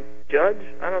new judge?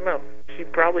 I don't know. She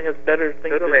probably has better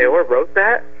things to do. Sotomayor wrote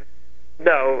that?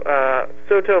 No,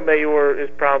 Sotomayor is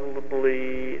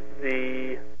probably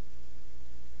the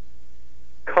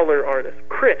color artist.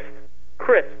 Chris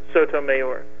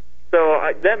Sotomayor.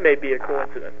 So that may be a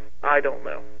coincidence. I don't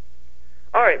know.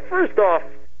 All right, first off,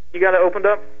 you got it opened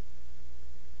up?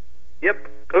 Yep.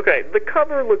 Okay, the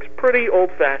cover looks pretty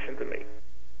old-fashioned to me.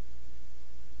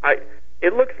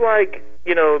 It looks like,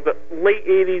 the late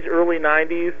 80s, early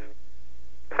 90s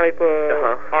type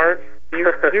of art. Do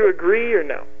you agree or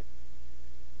no?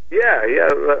 Yeah,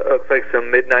 it looks like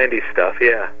some mid-90s stuff,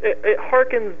 yeah. It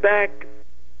harkens back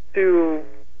to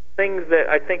things that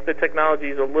I think the technology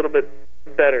is a little bit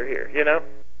better here,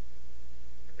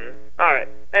 Mm-hmm. All right.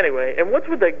 Anyway, and what's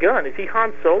with that gun? Is he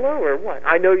Han Solo or what?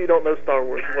 I know you don't know Star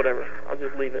Wars. Whatever. I'll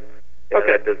just leave it. Yeah,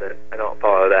 okay. I don't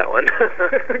follow that one.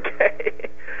 Okay.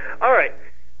 All right.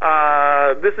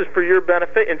 This is for your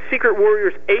benefit. In Secret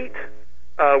Warriors 8,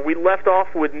 we left off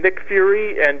with Nick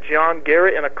Fury and John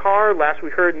Garrett in a car. Last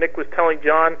we heard, Nick was telling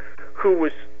John, who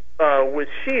was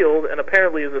S.H.I.E.L.D. and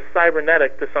apparently is a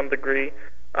cybernetic to some degree,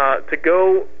 to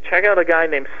go check out a guy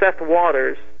named Seth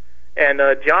Waters. And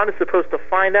John is supposed to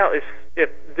find out if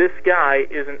this guy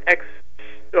is an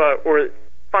or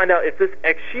find out if this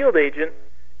ex-S.H.I.E.L.D. agent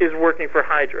is working for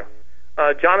Hydra.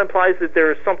 John implies that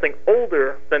there is something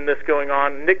older than this going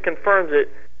on. Nick confirms it,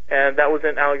 and that was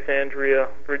in Alexandria,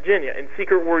 Virginia. In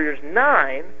Secret Warriors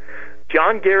 9,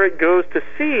 John Garrett goes to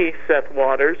see Seth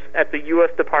Waters at the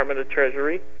U.S. Department of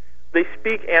Treasury. They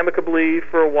speak amicably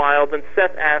for a while, then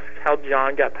Seth asks how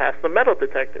John got past the metal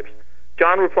detectors.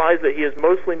 John replies that he is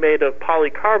mostly made of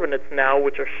polycarbonates now,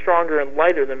 which are stronger and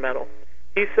lighter than metal.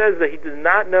 He says that he does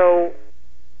know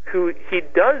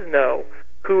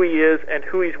who he is and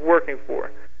who he's working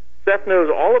for. Seth knows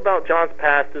all about John's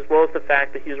past as well as the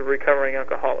fact that he's a recovering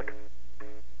alcoholic.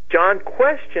 John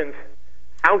questions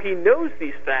how he knows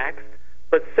these facts,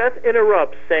 but Seth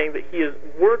interrupts, saying that he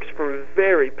works for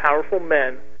very powerful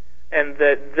men and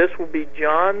that this will be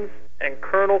John's and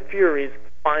Colonel Fury's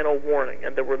final warning,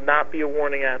 and there will not be a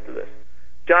warning after this.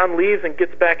 John leaves and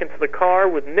gets back into the car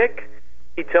with Nick.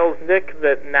 He tells Nick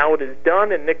that now it is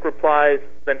done, and Nick replies,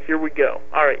 then here we go.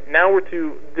 All right, now we're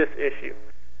to this issue.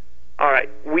 All right,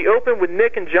 we open with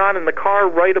Nick and John in the car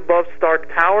right above Stark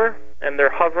Tower, and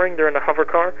they're hovering. They're in a hover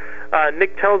car.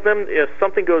 Nick tells them if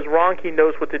something goes wrong, he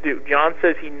knows what to do. John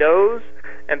says he knows,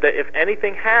 and that if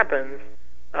anything happens,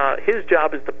 his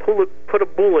job is to put a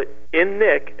bullet in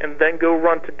Nick and then go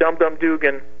run to Dum Dum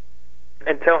Dugan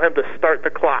and tell him to start the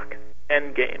clock.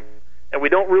 End game. And we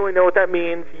don't really know what that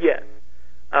means yet.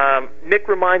 Nick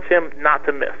reminds him not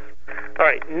to miss. All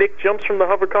right, Nick jumps from the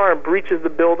hover car and breaches the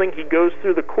building. He goes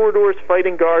through the corridors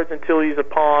fighting guards until he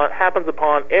happens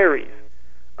upon Ares.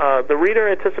 The reader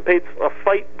anticipates a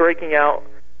fight breaking out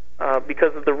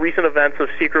because of the recent events of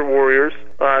Secret Warriors,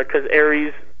 because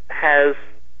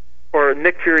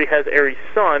Nick Fury has Ares'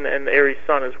 son, and Ares'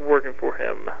 son is working for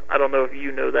him. I don't know if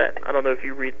you know that. I don't know if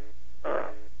you read...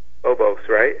 Phobos,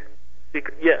 right?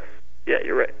 Yes. Yeah,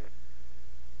 you're right.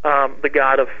 The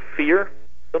god of fear,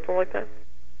 something like that.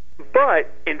 But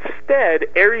instead,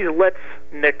 Ares lets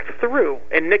Nick through,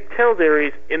 and Nick tells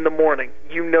Ares in the morning,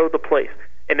 you know the place.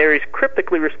 And Ares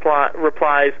cryptically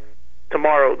replies,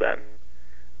 tomorrow then.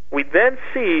 We then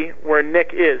see where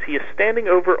Nick is. He is standing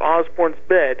over Osborn's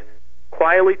bed,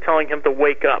 quietly telling him to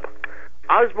wake up.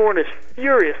 Osborn is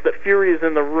furious that Fury is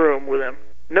in the room with him.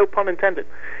 No pun intended.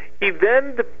 He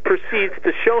then proceeds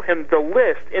to show him the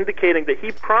list indicating that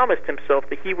he promised himself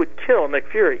that he would kill Nick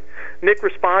Fury. Nick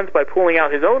responds by pulling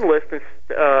out his own list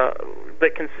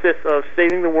that consists of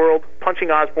saving the world,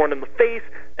 punching Osborn in the face,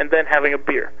 and then having a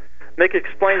beer. Nick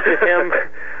explains to him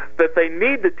that they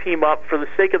need to team up for the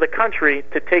sake of the country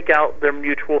to take out their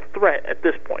mutual threat at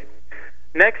this point.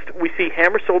 Next, we see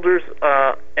Hammer soldiers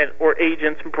or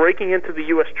agents breaking into the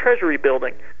U.S. Treasury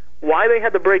building. Why they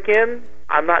had to break in,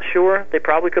 I'm not sure. They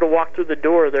probably could have walked through the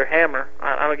door of their Hammer.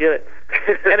 I don't get it.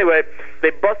 Anyway, they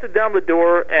busted down the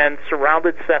door and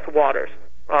surrounded Seth Waters.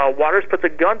 Waters puts a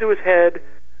gun to his head,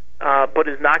 but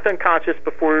is knocked unconscious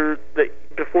before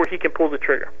he can pull the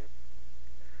trigger.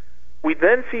 We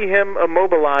then see him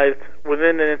immobilized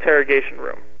within an interrogation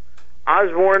room.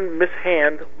 Osborn, Miss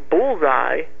Hand,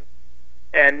 Bullseye,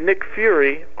 and Nick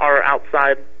Fury are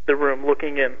outside the room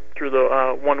looking in through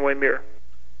the one-way mirror.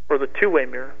 Or the two-way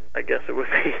mirror, I guess it would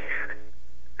be.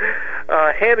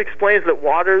 Hand explains that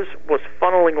Waters was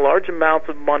funneling large amounts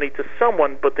of money to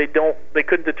someone, but they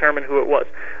couldn't determine who it was.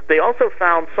 They also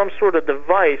found some sort of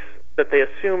device that they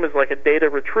assume is like a data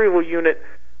retrieval unit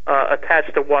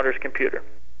attached to Waters' computer.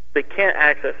 They can't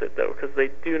access it, though, because they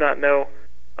do not know.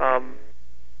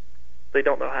 They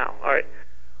don't know how. All right.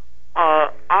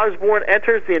 Osborn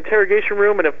enters the interrogation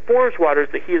room and informs Waters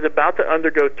that he is about to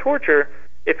undergo torture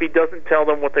if he doesn't tell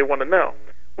them what they want to know.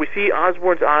 We see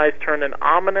Osborn's eyes turn an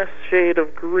ominous shade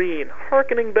of green,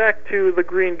 hearkening back to the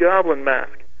Green Goblin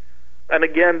mask. And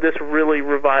again, this really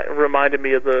reminded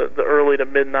me of the early to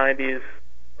mid-'90s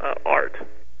art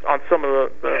on some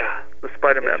of the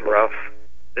Spider-Man books. Rough.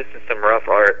 This is some rough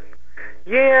art.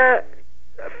 Yeah,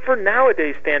 for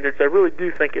nowadays standards, I really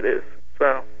do think it is.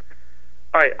 So,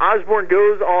 all right, Osborn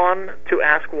goes on to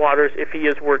ask Waters if he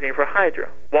is working for Hydra.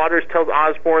 Waters tells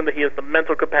Osborn that he has the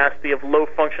mental capacity of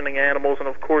low-functioning animals, and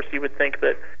of course you would think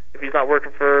that if he's not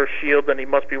working for S.H.I.E.L.D., then he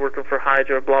must be working for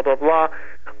Hydra, blah, blah, blah.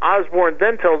 Osborn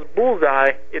then tells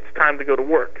Bullseye it's time to go to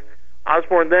work.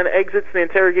 Osborn then exits the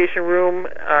interrogation room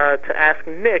to ask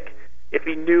Nick if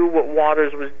he knew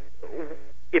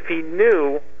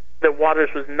that Waters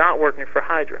was not working for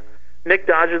Hydra. Nick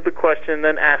dodges the question,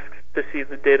 then asks to see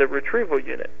the data retrieval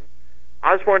unit.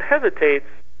 Osborn hesitates,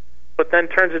 but then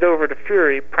turns it over to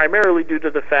Fury, primarily due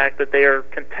to the fact that they are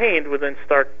contained within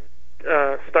Stark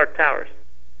Towers.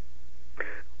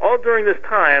 All during this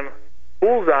time,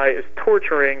 Bullseye is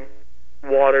torturing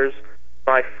Waters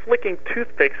by flicking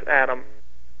toothpicks at him,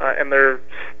 and they're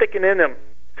sticking in his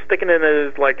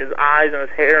eyes and his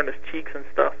hair and his cheeks and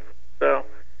stuff. So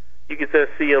you get to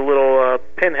see a little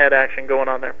pinhead action going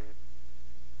on there.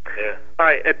 Yeah. All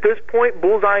right, at this point,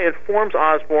 Bullseye informs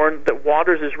Osborn that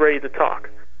Waters is ready to talk.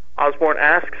 Osborn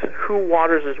asks who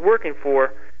Waters is working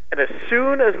for, and as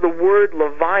soon as the word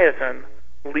Leviathan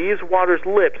leaves Waters'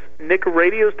 lips, Nick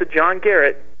radios to John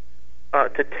Garrett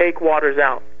to take Waters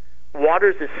out.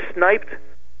 Waters is sniped,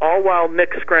 all while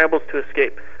Nick scrambles to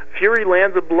escape. Fury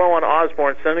lands a blow on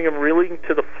Osborn, sending him reeling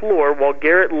to the floor, while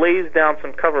Garrett lays down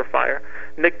some cover fire.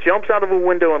 Nick jumps out of a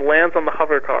window and lands on the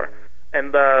hover car.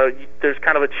 And there's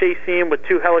kind of a chase scene with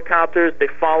two helicopters. They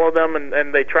follow them,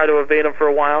 and they try to evade them for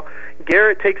a while.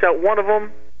 Garrett takes out one of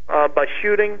them by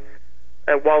shooting,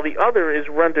 while the other is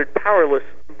rendered powerless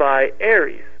by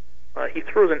Ares. He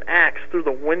throws an axe through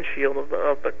the windshield of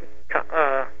the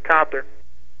copter.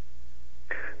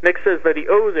 Nick says that he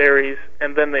owes Ares,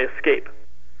 and then they escape.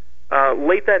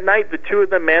 Late that night, the two of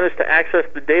them manage to access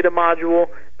the data module,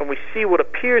 and we see what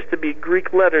appears to be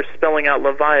Greek letters spelling out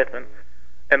Leviathan.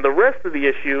 And the rest of the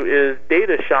issue is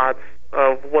data shots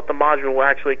of what the module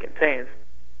actually contains.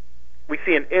 We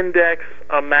see an index,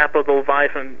 a map of the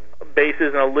Leviathan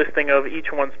bases, and a listing of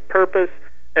each one's purpose,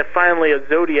 and finally a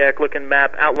Zodiac-looking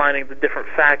map outlining the different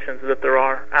factions that there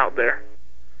are out there.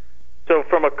 So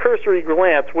from a cursory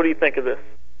glance, what do you think of this?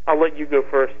 I'll let you go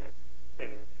first.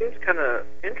 Seems kind of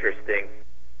interesting,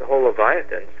 the whole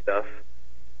Leviathan stuff.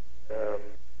 The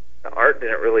art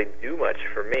didn't really do much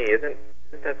for me. Isn't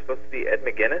that supposed to be Ed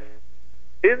McGuinness?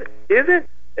 Is it?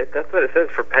 That's what it says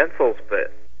for pencils,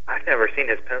 but I've never seen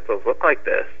his pencils look like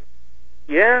this.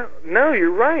 Yeah, no,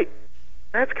 you're right.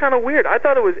 That's kind of weird. I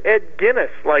thought it was Ed Guinness,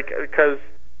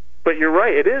 but you're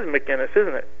right, it is McGuinness,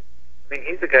 isn't it? I mean,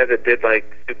 he's the guy that did,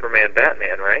 Superman,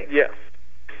 Batman, right? Yes.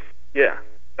 Yeah.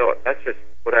 So that's just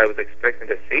what I was expecting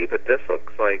to see, but this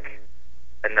looks like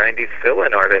a 90s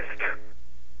fill-in artist.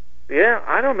 Yeah,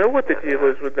 I don't know what the deal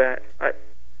is with that. I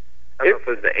don't know if it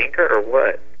was the inker or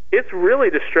what. It's really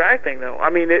distracting, though. I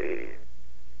mean,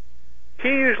 he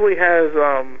usually has,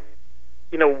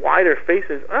 wider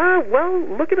faces. Well,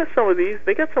 looking at some of these,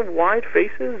 they got some wide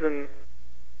faces, and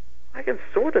I can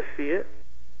sort of see it.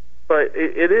 But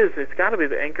it's got to be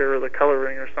the inker or the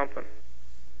coloring or something.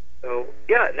 So,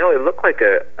 yeah, no, it looked like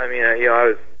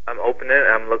I'm opening it,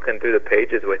 and I'm looking through the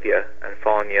pages with you and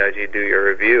following you as you do your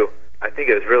review. I think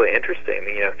it was really interesting.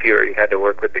 Fury had to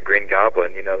work with the Green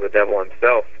Goblin, the devil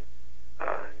himself,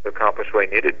 to accomplish what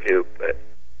he needed to. But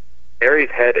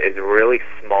Ares' head is really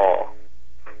small.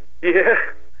 Yeah,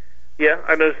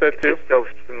 I noticed that too. It's so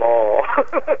small.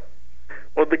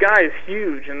 Well, the guy is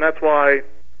huge, and that's why.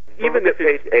 Even if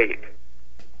page 8.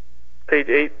 Page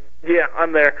 8. Yeah,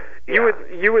 I'm there. Yeah.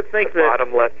 You would think the that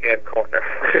bottom left-hand corner.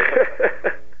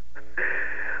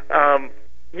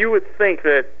 You would think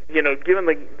that, given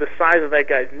the size of that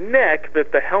guy's neck,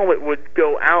 that the helmet would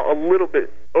go out a little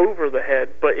bit over the head,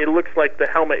 but it looks like the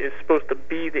helmet is supposed to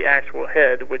be the actual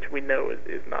head, which we know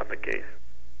is not the case.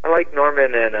 I like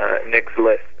Norman and Nick's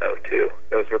list, though, too.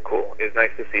 Those were cool. It was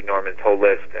nice to see Norman's whole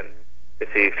list and to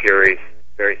see Fury's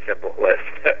very simple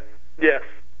list. Yes,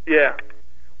 yeah.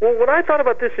 Well, what I thought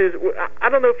about this is, I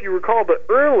don't know if you recall, but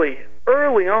early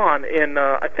on in,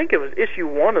 I think it was issue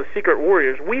 1 of Secret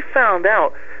Warriors, we found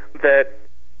out that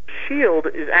S.H.I.E.L.D.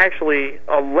 is actually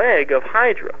a leg of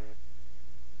Hydra.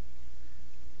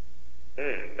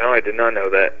 No, I did not know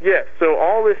that. Yeah, so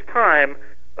all this time,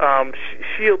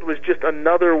 S.H.I.E.L.D. was just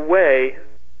another way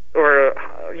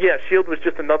S.H.I.E.L.D. was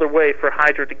just another way for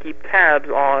Hydra to keep tabs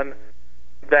on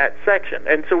that section.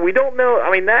 And so we don't know,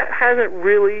 I mean, that hasn't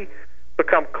really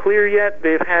become clear yet.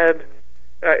 They've had,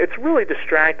 it's really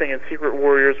distracting in Secret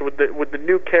Warriors with the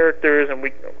new characters, and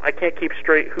I can't keep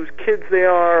straight whose kids they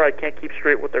are, I can't keep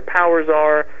straight what their powers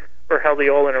are, or how they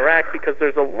all interact, because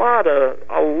there's a lot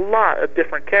of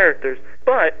different characters.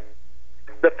 But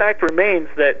the fact remains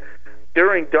that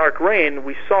during Dark Reign,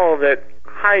 we saw that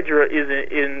Hydra is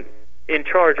in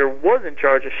charge, or was in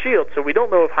charge of S.H.I.E.L.D., so we don't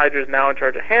know if Hydra is now in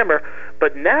charge of Hammer,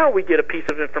 but now we get a piece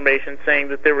of information saying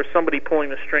that there was somebody pulling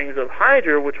the strings of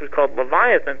Hydra, which was called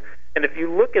Leviathan. And if you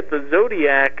look at the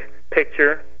Zodiac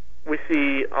picture, we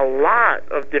see a lot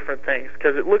of different things,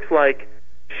 because it looks like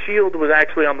S.H.I.E.L.D. was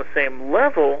actually on the same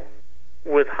level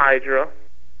with Hydra,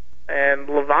 and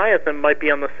Leviathan might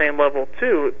be on the same level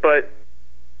too, but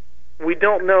we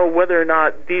don't know whether or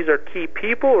not these are key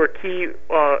people or key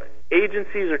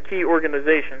agencies or key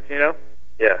organizations, you know?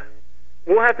 Yeah.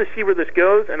 We'll have to see where this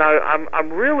goes, and I'm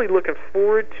really looking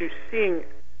forward to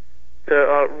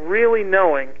really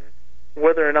knowing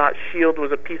whether or not S.H.I.E.L.D.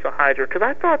 was a piece of Hydra, because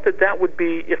I thought that would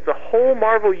be, if the whole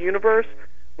Marvel Universe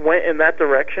went in that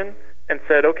direction and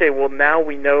said, okay, well, now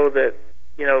we know that,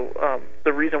 you know,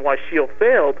 the reason why S.H.I.E.L.D.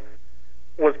 failed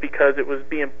was because it was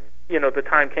being, you know, the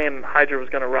time came and Hydra was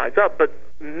going to rise up, but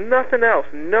nothing else,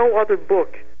 no other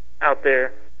book out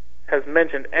there has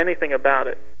mentioned anything about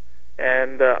it.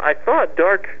 And I thought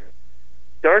Dark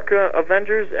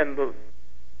Avengers and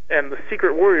the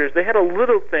Secret Warriors, they had a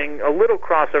little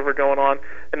crossover going on,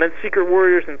 and then Secret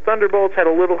Warriors and Thunderbolts had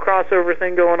a little crossover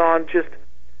thing going on, just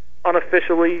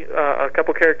unofficially. A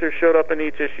couple characters showed up in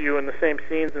each issue in the same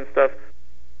scenes and stuff,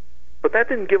 but that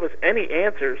didn't give us any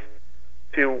answers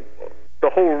to the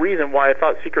whole reason why I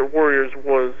thought Secret Warriors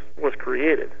was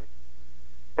created.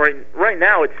 Right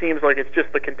now, it seems like it's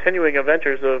just the continuing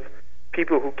adventures of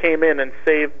people who came in and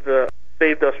saved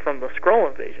us from the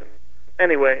Skrull invasion.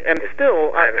 Anyway, and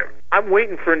still, I'm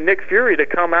waiting for Nick Fury to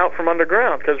come out from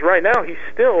underground, because right now he's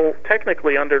still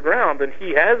technically underground, and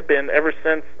he has been ever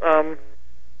since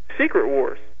Secret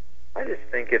Wars. I just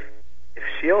think if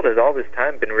S.H.I.E.L.D. has all this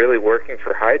time been really working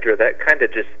for Hydra, that kind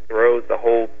of just throws the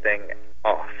whole thing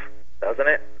off, doesn't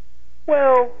it?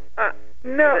 Well,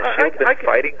 no, Hasn't S.H.I.E.L.D. been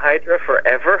fighting Hydra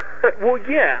forever? Well,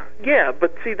 yeah,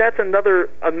 but see, that's another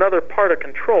part of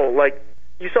control. Like,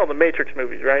 you saw the Matrix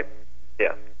movies, right?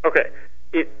 Yeah. Okay.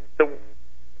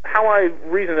 How I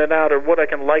reason it out, or what I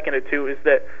can liken it to, is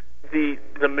that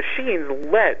the machines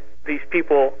let these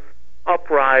people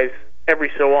uprise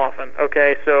every so often.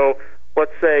 Okay, so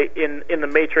let's say in the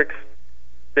Matrix,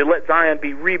 they let Zion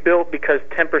be rebuilt because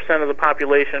 10% of the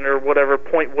population, or whatever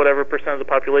percent of the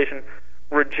population,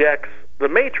 rejects the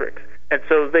Matrix, and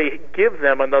so they give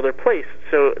them another place.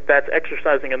 So that's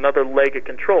exercising another leg of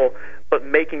control, but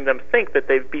making them think that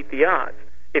they've beat the odds.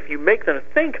 If you make them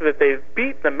think that they've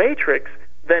beat the Matrix,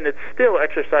 then it's still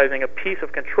exercising a piece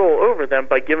of control over them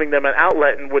by giving them an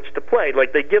outlet in which to play.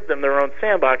 Like, they give them their own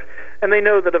sandbox, and they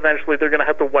know that eventually they're going to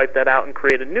have to wipe that out and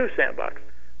create a new sandbox.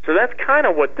 So that's kind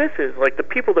of what this is. Like, the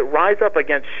people that rise up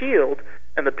against S.H.I.E.L.D.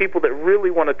 and the people that really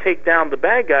want to take down the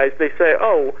bad guys, they say,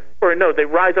 they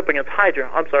rise up against Hydra,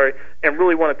 and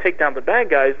really want to take down the bad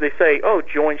guys, they say,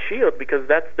 join S.H.I.E.L.D., because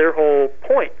that's their whole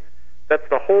point. That's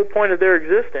the whole point of their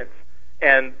existence.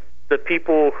 And the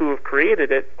people who have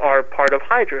created it are part of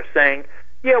Hydra, saying,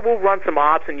 yeah, we'll run some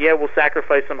ops, and yeah, we'll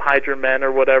sacrifice some Hydra men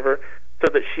or whatever so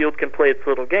that S.H.I.E.L.D. can play its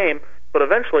little game, but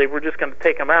eventually we're just going to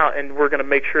take them out, and we're going to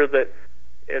make sure that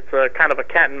it's a kind of a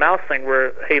cat and mouse thing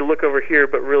where, hey, look over here,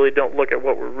 but really don't look at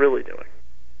what we're really doing.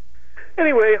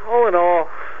 Anyway, all in all,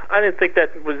 I didn't think this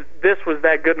was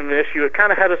that good of an issue. It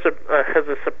kind of had has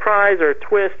a surprise or a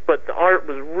twist, but the art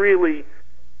was really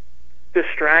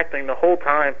distracting the whole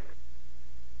time.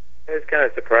 I was kind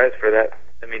of surprised for that.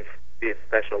 I mean, to be a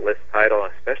special list title,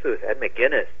 especially with Ed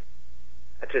McGuinness.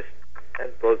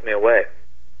 That blows me away.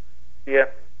 Yeah,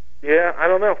 I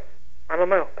don't know.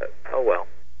 Oh, well.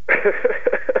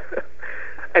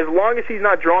 As long as he's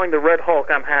not drawing the Red Hulk,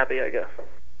 I'm happy, I guess.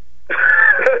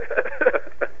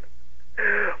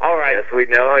 All right. Yes, we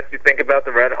know what you think about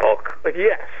the Red Hulk.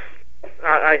 Yes.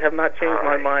 I have not changed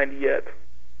my mind yet.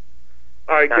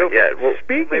 All right, not yet. Well,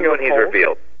 speaking of Hulk, he's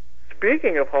revealed.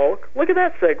 Speaking of Hulk, look at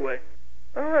that segue.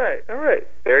 All right.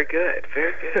 Very good.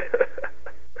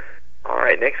 All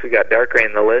right, next we got Dark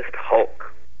Reign the List,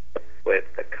 Hulk, with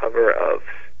the cover of...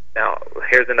 Now,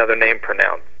 here's another name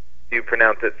pronounced. Do you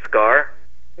pronounce it Scar?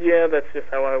 Yeah, that's just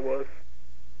how I was.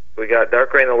 We got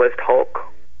Dark Reign the List, Hulk,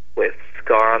 with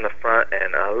Scar on the front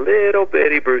and a little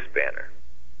bitty Bruce Banner.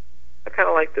 I kind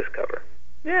of like this cover.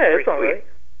 Yeah, it's all right.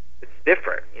 It's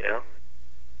different, you know?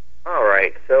 All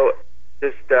right, so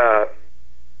just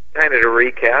kind of to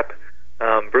recap,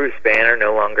 Bruce Banner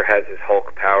no longer has his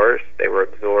Hulk powers. They were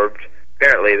absorbed.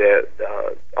 Apparently,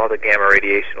 all the gamma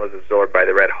radiation was absorbed by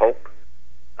the Red Hulk.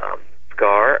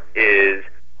 Scar is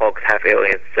Hulk's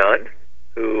half-alien son,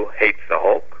 who hates the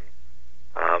Hulk.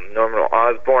 Norman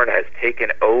Osborn has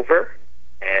taken over,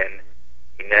 and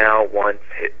he now wants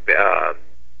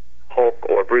Hulk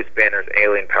or Bruce Banner's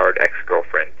alien-powered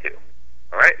ex-girlfriend, too.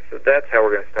 All right, so that's how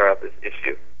we're going to start off this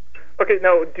issue. Okay,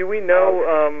 now, do we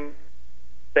know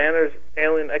Banner's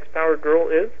alien X-powered girl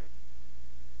is?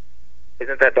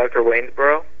 Isn't that Dr.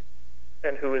 Waynesboro?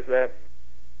 And who is that?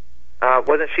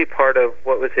 Wasn't she part of,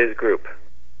 what was his group?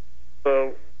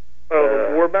 The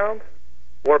Warbound?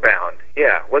 Warbound,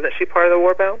 yeah. Wasn't she part of the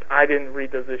Warbound? I didn't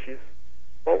read those issues.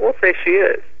 Well, we'll say she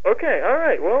is. Okay, all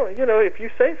right. Well, if you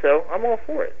say so, I'm all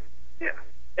for it. Yeah.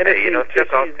 And hey, if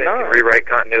Chekhov can rewrite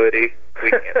continuity,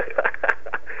 we can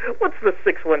too. What's the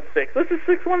 616? This is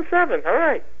 617. All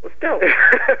right, let's go.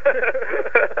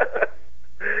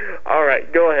 All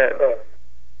right, go ahead.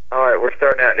 All right, we're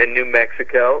starting out in New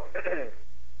Mexico,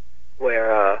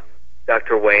 where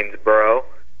Dr. Waynesboro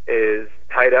is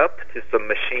tied up to some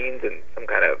machines and some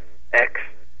kind of X,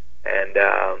 and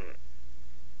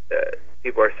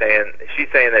people are saying, she's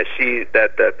saying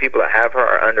that the people that have her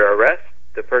are under arrest.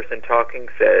 The person talking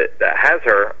that has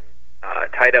her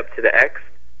tied up to the X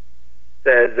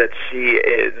says that she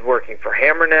is working for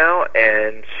Hammer now,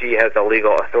 and she has a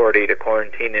legal authority to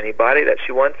quarantine anybody that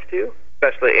she wants to,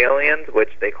 especially aliens, which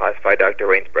they classify Dr.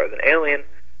 Waynesboro as an alien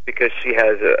because she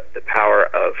has the power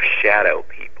of shadow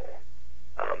people.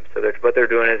 So what they're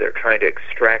doing is they're trying to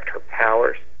extract her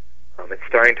powers. It's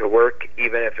starting to work,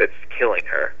 even if it's killing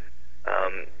her.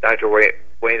 Dr.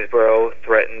 Waynesboro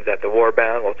threatens that the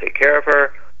Warbound will take care of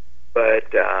her, but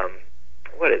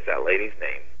what is that lady's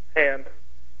name? Hand.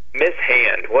 Miss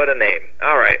Hand. What a name.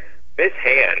 All right. Miss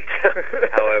Hand,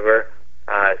 however,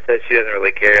 says she doesn't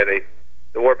really care.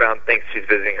 The Warbound thinks she's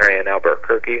visiting her in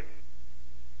Albuquerque.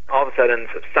 All of a sudden,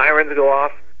 some sirens go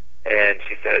off, and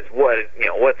she says,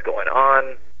 what's going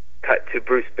on? Cut to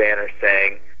Bruce Banner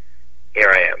saying, here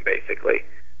I am, basically.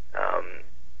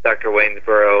 Dr.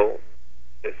 Waynesboro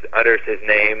just utters his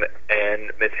name,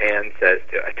 and Miss Hand says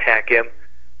to attack him.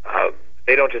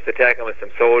 They don't just attack him with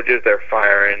some soldiers, they're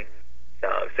firing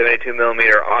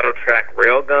 72mm auto-track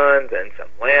railguns and some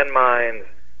landmines,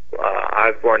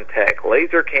 Osborn Tech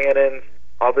laser cannons,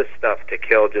 all this stuff to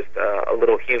kill just a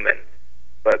little human.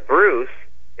 But Bruce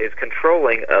is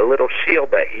controlling a little shield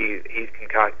that he's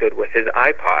concocted with his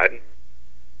iPod,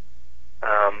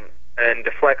 and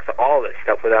deflects all this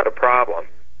stuff without a problem.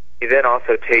 He then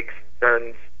also he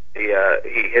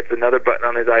hits another button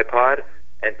on his iPod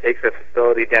and takes the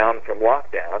facility down from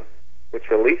lockdown, which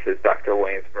releases Dr.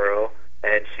 Waynesboro,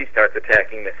 and she starts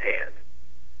attacking Miss Hand.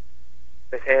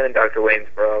 Miss Hand and Dr.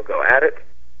 Waynesboro go at it,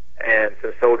 and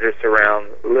some soldiers surround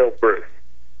Lil Bruce.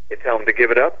 They tell him to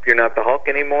give it up, you're not the Hulk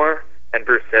anymore, and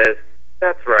Bruce says,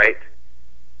 that's right,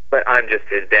 but I'm just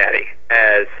his daddy,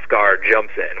 as Scar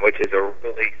jumps in, which is a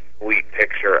really sweet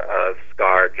picture of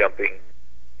Scar jumping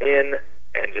in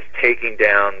and just taking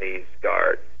down these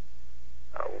guards.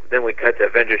 Then we cut to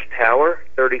Avengers Tower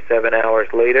 37 hours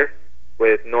later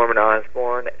with Norman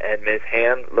Osborn and Ms.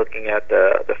 Hand looking at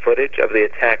the footage of the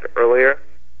attack earlier.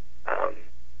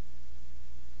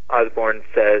 Osborn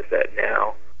says that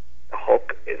now the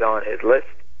Hulk is on his list.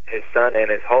 His son and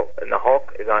the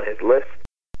Hulk is on his list.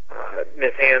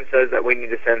 Ms. Hand says that we need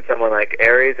to send someone like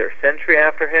Ares or Sentry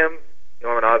after him.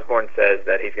 Norman Osborn says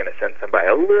that he's going to send somebody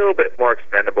a little bit more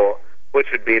expendable, which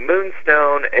would be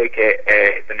Moonstone,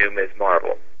 a.k.a. the new Ms.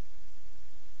 Marvel.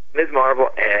 Ms. Marvel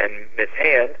and Ms.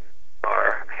 Hand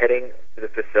are heading to the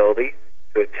facility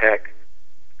to attack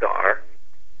Scar.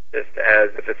 Just as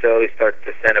the facility starts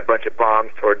to send a bunch of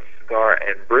bombs towards Scar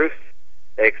and Bruce,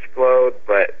 they explode,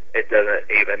 but it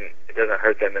doesn't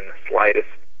hurt them in the slightest.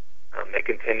 They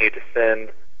continue to send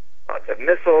lots of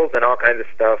missiles and all kinds of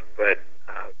stuff, but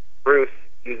Bruce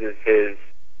uses his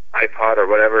iPod or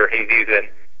whatever he's using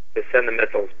to send the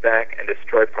missiles back and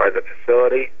destroy part of the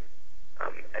facility.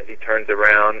 As he turns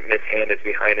around, Miss Hand is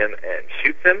behind him and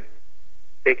shoots him,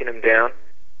 taking him down.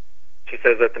 She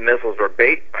says that the missiles were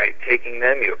bait. By taking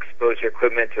them, you expose your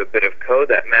equipment to a bit of code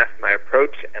that masked my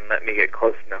approach and let me get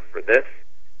close enough for this.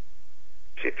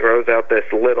 She throws out this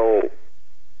little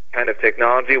kind of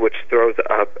technology which throws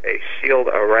up a shield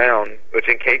around, which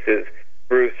encases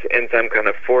Bruce in some kind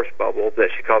of force bubble that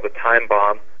she calls a time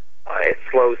bomb. It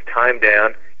slows time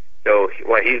down, so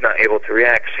while he's not able to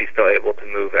react, she's still able to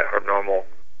move at her normal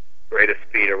rate of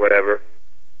speed or whatever.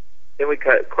 Then we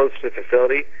cut close to the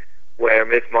facility where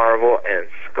Ms. Marvel and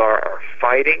Scar are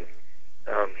fighting.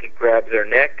 He grabs her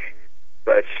neck,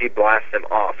 but she blasts him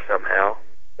off somehow.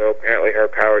 So apparently her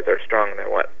powers are stronger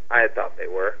than what I had thought they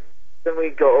were. Then we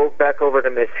go back over to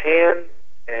Miss Han,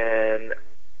 and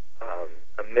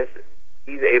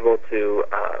he's able to,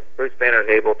 Bruce Banner is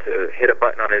able to hit a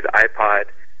button on his iPod.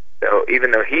 So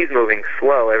even though he's moving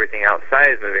slow, everything outside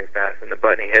is moving fast, and the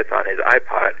button he hits on his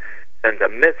iPod sends a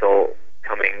missile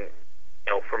coming,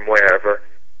 from wherever,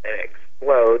 and it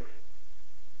explodes,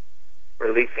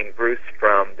 releasing Bruce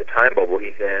from the time bubble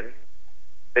he's in.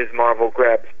 Ms. Marvel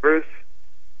grabs Bruce,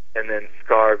 and then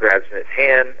Scar grabs Miss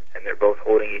Han, and they're both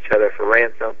holding each other for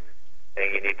ransom,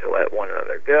 saying you need to let one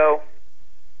another go.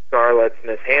 Scar lets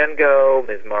Miss Han go,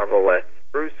 Ms. Marvel lets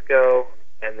Bruce go,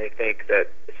 and they think that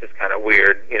it's just kind of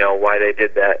weird, why they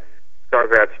did that. Scar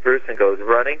grabs Bruce and goes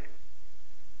running.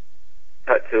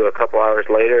 Cut to a couple hours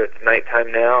later, it's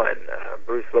nighttime now, and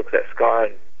Bruce looks at Scar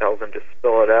and tells him to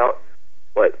spill it out.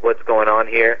 What's going on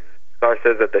here? Scar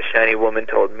says that the shiny woman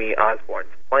told me Osborn's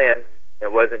plan.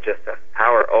 It wasn't just a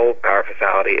power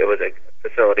facility, it was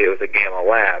a gamma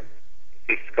lab.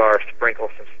 You see Scar sprinkle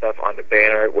some stuff onto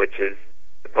Banner, which is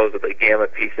supposedly gamma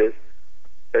pieces.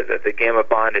 Says that the gamma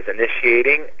bond is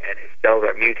initiating and his cells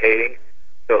are mutating,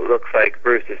 so it looks like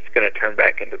Bruce is going to turn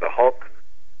back into the Hulk.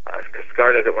 Because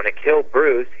Scar doesn't want to kill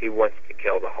Bruce, he wants to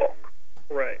kill the Hulk.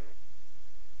 Right.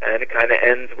 And it kind of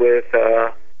ends with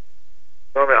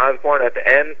Norman Osborn at the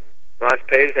end, last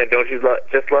page, saying, "Don't you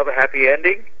just love a happy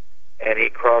ending?" And he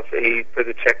puts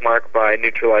a check mark by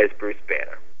neutralize Bruce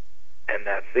Banner, and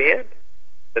that's the end.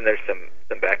 Then there's some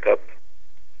backup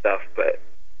stuff, but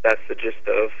that's the gist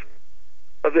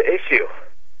of the issue.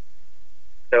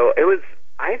 So it was.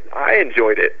 I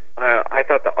enjoyed it. I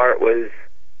thought the art was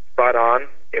spot on.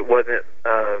 It wasn't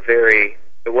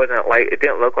it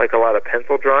didn't look like a lot of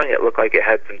pencil drawing. It looked like it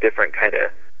had some different kind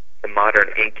of the modern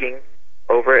inking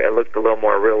over it. It looked a little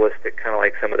more realistic, kind of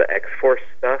like some of the X-Force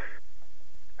stuff.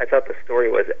 I thought the story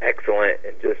was excellent,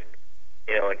 and just,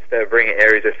 instead of bringing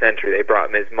Ares or Sentry, they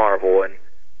brought Ms. Marvel,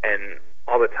 and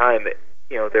all the time,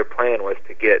 their plan was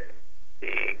to get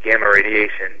the gamma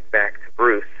radiation back to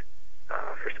Bruce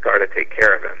for Scar to take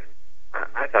care of him.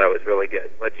 I thought it was really good.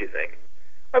 What did you think?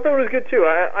 I thought it was good too.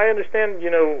 I understand,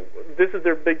 this is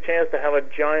their big chance to have a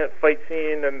giant fight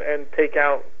scene and take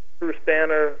out Bruce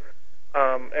Banner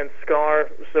and Scar.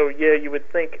 So yeah, you would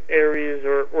think Ares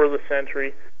or the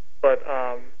Sentry, but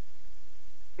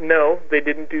no, they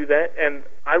didn't do that. And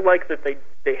I like that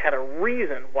they had a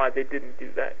reason why they didn't do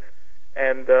that.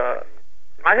 And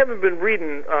I haven't been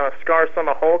reading Scar Son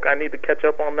of Hulk. I need to catch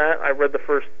up on that. I read the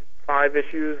first 5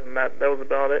 issues, and that was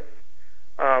about it.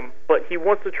 But he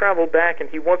wants to travel back, and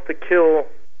he wants to kill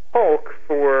Hulk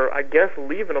for, I guess,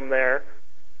 leaving him there.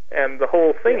 And the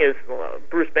whole thing is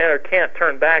Bruce Banner can't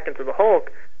turn back into the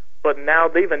Hulk, but now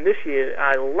they've initiated.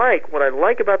 What I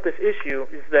like about this issue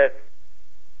is that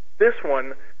this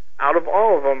one, out of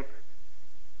all of them,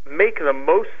 make the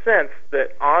most sense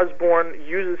that Osborn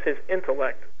uses his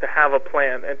intellect to have a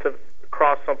plan and to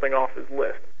cross something off his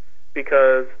list.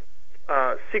 Because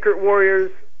Secret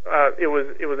Warriors, it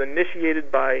was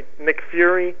initiated by Nick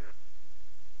Fury.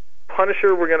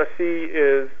 Punisher, we're going to see,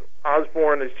 is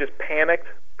Osborn is just panicked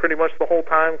pretty much the whole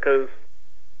time because,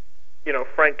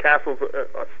 Frank Castle's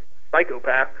a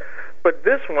psychopath. But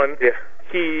this one, yeah.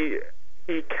 he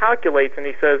calculates and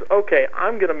he says, okay,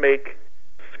 I'm going to make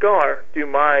Scar do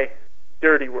my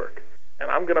dirty work, and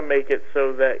I'm going to make it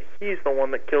so that he's the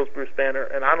one that kills Bruce Banner,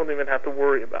 and I don't even have to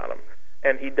worry about him.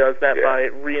 And he does that by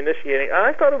reinitiating. And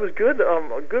I thought it was good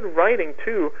writing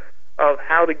too, of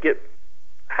how to get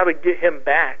him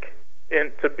back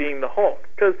into being the Hulk.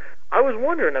 Because I was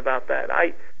wondering about that.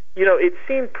 It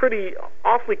seemed pretty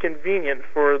awfully convenient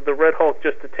for the Red Hulk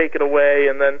just to take it away.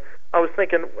 And then I was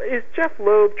thinking, is Jeff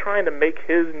Loeb trying to make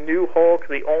his new Hulk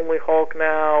the only Hulk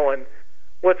now? And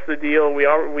what's the deal?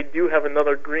 We do have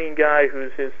another green guy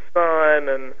who's his son,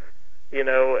 and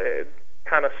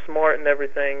kind of smart and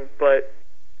everything, but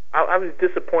I was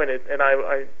disappointed, and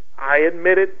I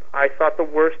admit it. I thought the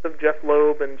worst of Jeff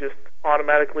Loeb and just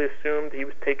automatically assumed he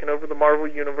was taking over the Marvel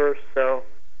Universe, so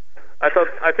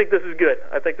I think this is good.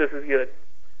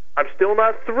 I'm still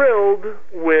not thrilled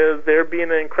with there being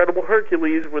an Incredible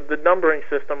Hercules with the numbering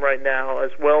system right now,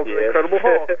 as well as an Incredible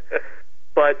Hulk,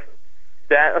 but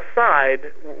that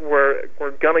aside, we're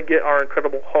going to get our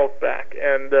Incredible Hulk back,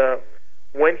 and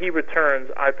when he returns,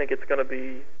 I think it's going to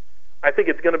be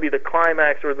the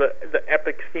climax or the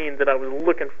epic scene that I was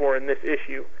looking for in this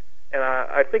issue, and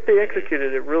I think they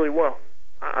executed it really well.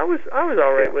 I was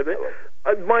all right with it.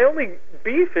 My only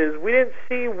beef is we didn't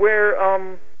see where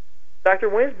Dr.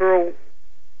 Waynesboro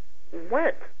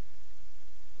went.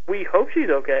 we hope she's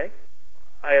okay.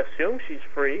 I assume she's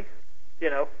free. You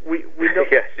know, we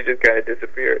don't, Yeah, she just kind of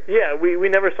disappeared. yeah, we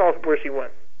never saw where she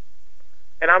went.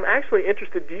 And I'm actually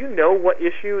interested. Do you know what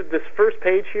issue this first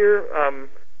page here,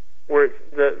 where it's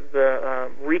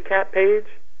the recap page?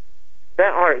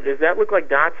 That art, does that look like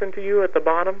Dotson to you at the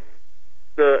bottom?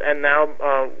 And now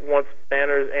wants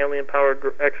Banner's alien-powered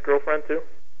ex-girlfriend too?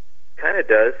 Kind of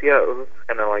does, yeah. It looks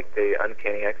kind of like the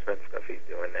Uncanny X-Men stuff he's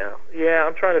doing now. Yeah,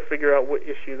 I'm trying to figure out what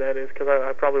issue that is because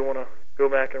I probably want to go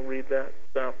back and read that.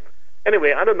 So,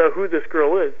 anyway, I don't know who this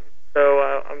girl is, so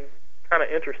I'm kind of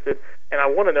interested, and I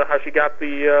want to know how she got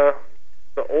the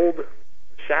old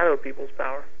Shadow People's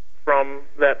power from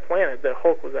that planet that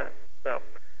Hulk was at. So,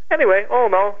 anyway, all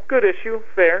in all, good issue,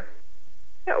 fair.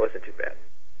 Yeah, it wasn't too bad.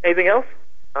 Anything else?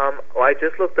 Well, I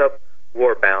just looked up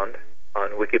Warbound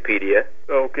on Wikipedia,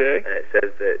 Okay. and it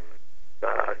says that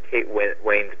Kate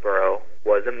Waynesboro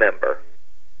was a member,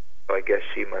 so I guess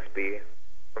she must be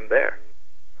from there.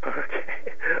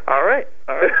 Okay. All right.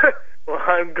 Well,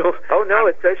 Oh, no,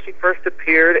 it says she first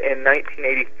appeared in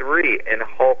 1983 in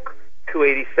Hulk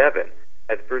 287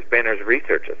 as Bruce Banner's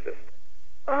research assistant.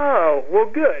 Oh, well,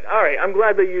 good. All right. I'm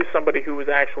glad they used somebody who was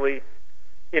actually,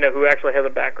 who actually has a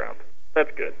background.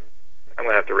 That's good. I'm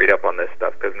going to have to read up on this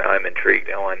stuff because now I'm intrigued.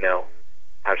 I want to know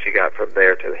how she got from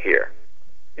there to here.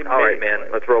 All right, man,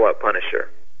 let's roll up Punisher.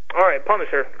 All right,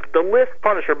 Punisher. The List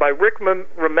Punisher by Rick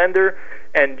Remender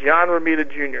and John Romita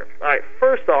Jr. All right,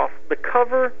 first off, the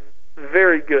cover,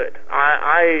 very good.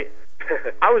 I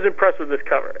was impressed with this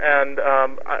cover, and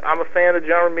I'm a fan of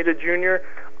John Romita Jr.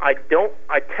 I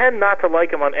tend not to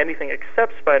like him on anything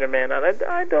except Spider-Man, and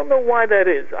I don't know why that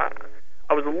is.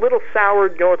 I was a little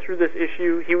soured going through this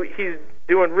issue. He's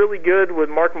doing really good with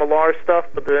Mark Millar stuff,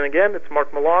 but then again, it's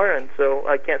Mark Millar, and so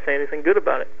I can't say anything good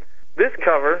about it. This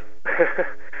cover,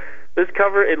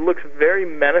 it looks very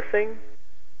menacing,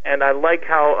 and I like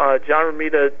how John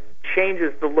Romita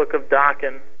changes the look of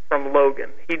Daken from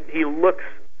Logan. He looks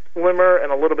slimmer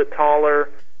and a little bit taller,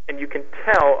 and you can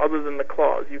tell, other than the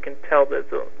claws, you can tell that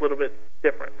it's a little bit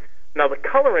different. Now, the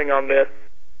coloring on this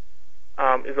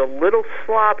is a little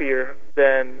sloppier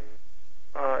than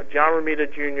John Romita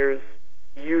Jr.'s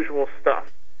usual stuff.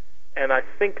 And I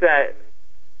think that,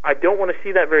 I don't want to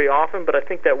see that very often, but I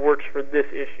think that works for this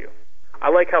issue. I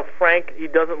like how Frank, he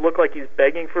doesn't look like he's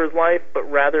begging for his life, but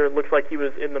rather it looks like he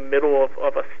was in the middle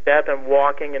of a step and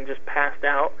walking and just passed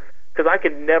out. Because I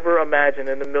could never imagine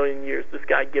in a million years this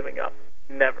guy giving up.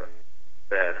 Never.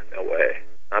 No way.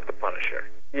 Not the Punisher.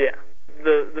 Yeah.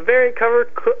 The variant cover,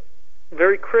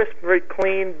 very crisp, very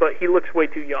clean, but he looks way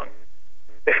too young.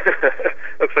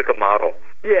 Looks like a model.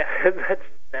 Yeah,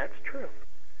 that's true.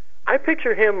 I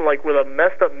picture him like with a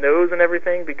messed up nose and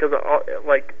everything because of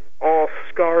all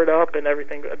scarred up and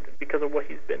everything because of what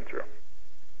he's been through.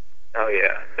 Oh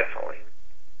yeah, definitely.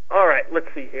 All right, let's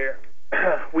see here.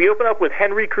 We open up with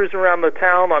Henry cruising around the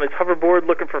town on his hoverboard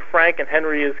looking for Frank, and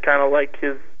Henry is kind of like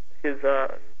his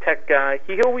tech guy.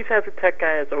 He always has a tech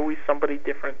guy. It's always somebody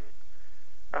different.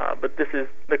 But this is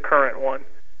the current one.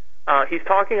 He's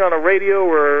talking on a radio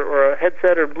or a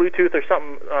headset or Bluetooth or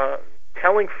something,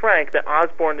 telling Frank that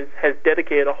Osborn has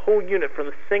dedicated a whole unit for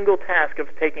the single task of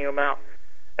taking him out.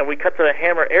 And we cut to the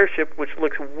Hammer airship, which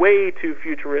looks way too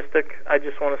futuristic, I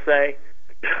just want to say.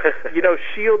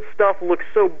 S.H.I.E.L.D. stuff looks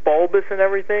so bulbous and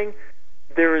everything.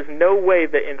 There is no way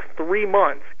that in 3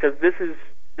 months, because this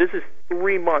is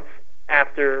 3 months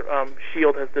after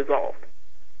S.H.I.E.L.D. has dissolved.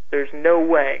 There's no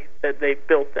way that they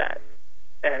built that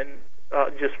and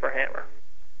just for Hammer.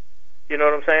 You know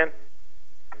what I'm saying?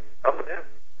 Oh, yeah.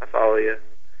 I follow you.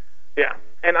 Yeah.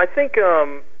 And I think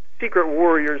Secret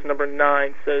Warriors number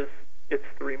 9 says it's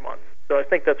 3 months. So I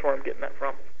think that's where I'm getting that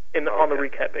from on the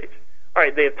recap page. All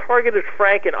right, they have targeted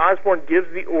Frank, and Osborn gives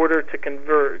the order to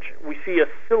converge. We see a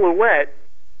silhouette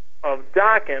of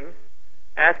Daken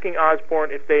asking Osborn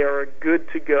if they are good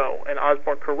to go, and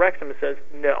Osborn corrects him and says,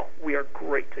 no, we are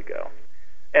great to go.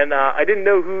 And I didn't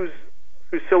know whose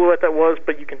silhouette that was,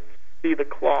 but you can see the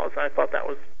claws, and I thought that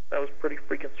was pretty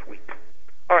freaking sweet.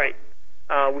 All right,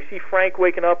 we see Frank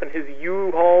waking up in his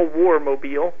U-Haul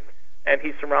Warmobile, and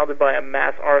he's surrounded by a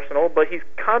mass arsenal, but he's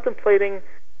contemplating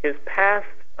his past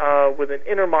with an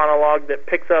inner monologue that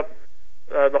picks up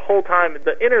the whole time.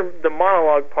 The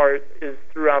monologue part is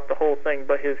throughout the whole thing,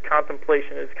 but his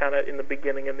contemplation is kind of in the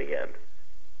beginning and the end.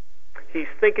 He's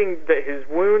thinking that his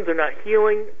wounds are not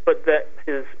healing, but that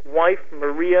his wife,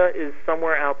 Maria, is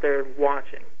somewhere out there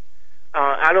watching.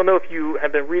 I don't know if you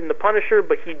have been reading The Punisher,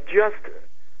 but he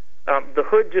the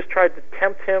Hood just tried to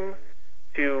tempt him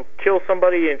to kill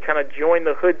somebody and kind of join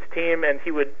the Hood's team, and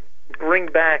he would bring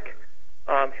back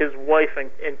his wife and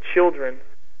children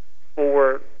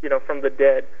for, from the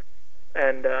dead.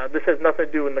 And this has nothing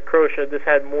to do with necrotia. This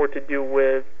had more to do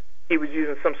with he was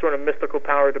using some sort of mystical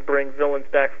power to bring villains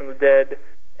back from the dead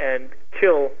and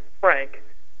kill Frank,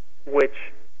 which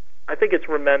I think it's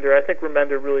Remender. I think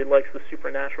Remender really likes the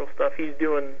supernatural stuff. He's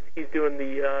doing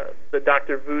the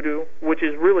Dr. Voodoo, which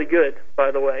is really good,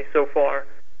 by the way, so far.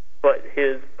 But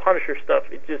his Punisher stuff,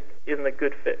 it just isn't a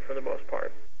good fit for the most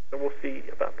part. So we'll see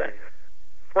about that.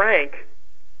 Frank,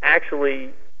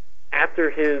 actually, after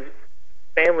his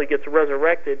family gets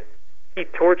resurrected, he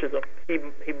torches them.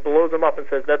 He blows them up and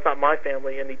says, "That's not my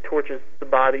family," and he torches the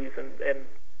bodies, and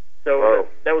so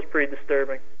that was pretty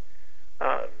disturbing.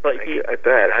 But I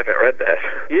bet I haven't read that.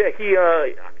 Yeah,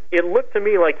 it looked to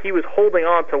me like he was holding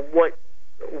on to what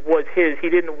was his. He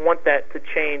didn't want that to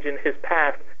change in his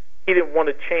past. He didn't want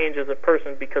to change as a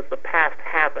person because the past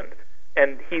happened,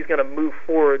 and he's going to move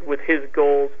forward with his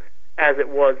goals as it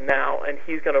was now, and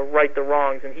he's going to right the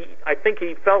wrongs. And I think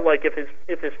he felt like if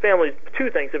his family, two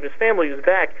things, if his family was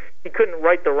back, he couldn't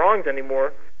right the wrongs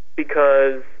anymore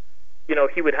because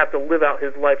he would have to live out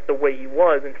his life the way he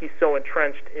was, and he's so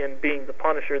entrenched in being the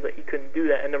Punisher that he couldn't do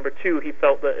that. And number two, he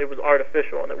felt that it was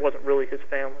artificial and it wasn't really his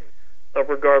family,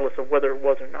 regardless of whether it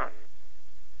was or not.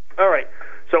 All right,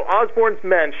 so Osborn's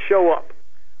men show up.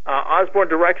 Osborn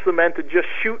directs the men to just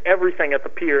shoot everything at the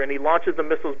pier, and he launches the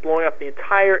missiles, blowing up the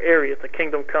entire area to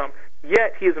Kingdom Come.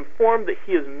 Yet he is informed that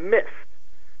he is missed.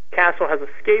 Castle has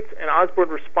escaped, and Osborn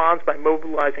responds by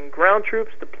mobilizing ground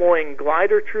troops, deploying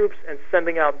glider troops, and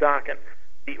sending out Daken.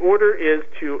 The order is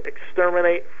to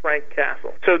exterminate Frank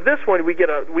Castle. So this one, we get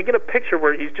a picture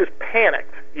where he's just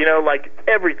panicked, like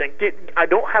everything. I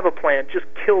don't have a plan, just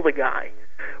kill the guy,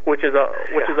 which is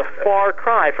a far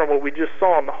cry from what we just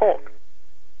saw in the Hulk.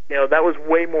 That was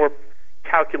way more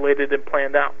calculated and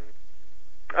planned out.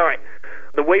 All right.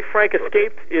 The way Frank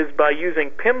escaped is by using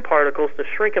Pym particles to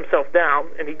shrink himself down,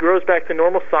 and he grows back to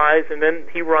normal size, and then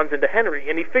he runs into Henry.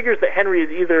 And he figures that Henry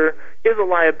is a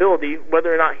liability,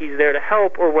 whether or not he's there to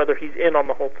help or whether he's in on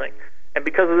the whole thing. And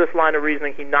because of this line of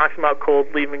reasoning, he knocks him out cold,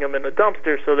 leaving him in a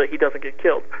dumpster so that he doesn't get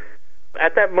killed.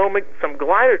 At that moment, some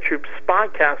glider troops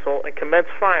spot Castle and commence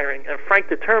firing, and Frank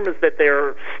determines that they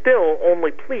are still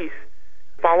only police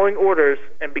following orders,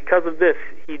 and because of this,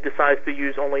 he decides to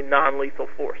use only non-lethal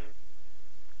force.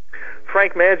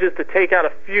 Frank manages to take out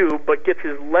a few, but gets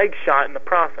his leg shot in the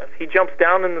process. He jumps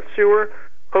down in the sewer,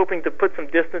 hoping to put some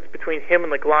distance between him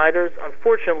and the gliders.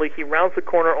 Unfortunately, he rounds the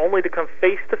corner only to come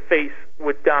face-to-face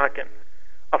with Daken.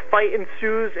 A fight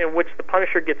ensues in which the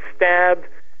Punisher gets stabbed,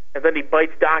 and then he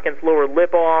bites Daken's lower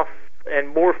lip off,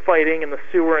 and more fighting in the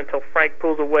sewer until Frank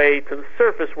pulls away to the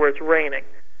surface where it's raining.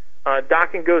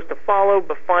 Daken goes to follow,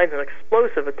 but finds an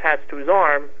explosive attached to his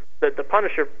arm that the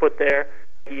Punisher put there.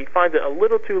 He finds it a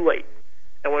little too late.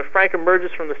 And when Frank emerges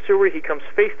from the sewer, he comes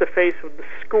face-to-face with the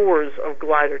scores of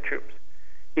glider troops.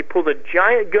 He pulls a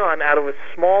giant gun out of a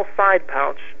small side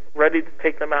pouch, ready to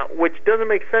take them out, which doesn't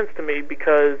make sense to me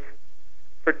because,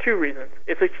 for two reasons.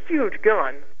 It's a huge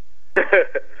gun,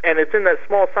 and it's in that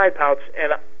small side pouch,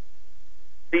 and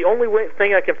the only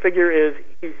thing I can figure is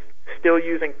he's still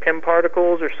using Pym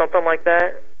particles or something like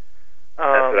that.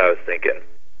 That's what I was thinking.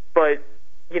 But,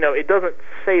 it doesn't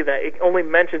say that. It only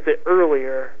mentions it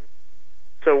earlier,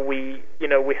 so we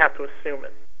have to assume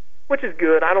it, which is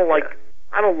good. I don't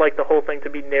like the whole thing to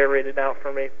be narrated out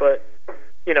for me, but,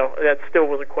 that still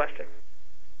was a question.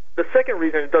 The second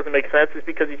reason it doesn't make sense is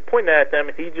because he's pointing at them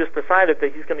and he just decided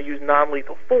that he's going to use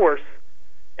non-lethal force,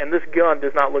 and this gun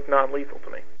does not look non-lethal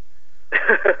to me.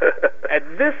 At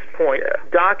this point,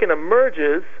 Daken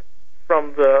emerges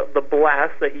from the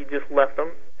blast that he just left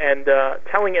them and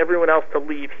telling everyone else to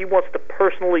leave. He wants to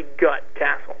personally gut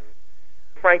Castle.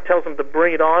 Frank tells him to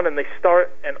bring it on, and they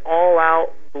start an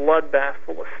all-out bloodbath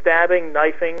full of stabbing,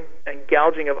 knifing, and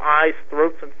gouging of eyes,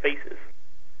 throats, and faces.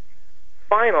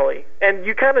 Finally, and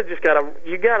you kind of just gotta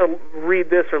read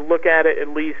this or look at it at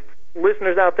least.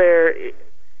 Listeners out there,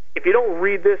 if you don't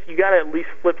read this, you gotta at least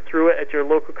flip through it at your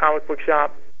local comic book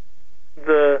shop.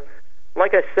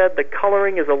 Like I said, the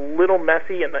coloring is a little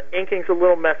messy and the inking's a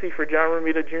little messy for John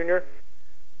Romita Jr.,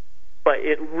 but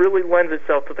it really lends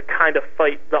itself to the kind of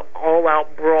fight, the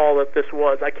all-out brawl that this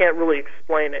was. I can't really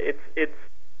explain it.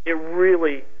 It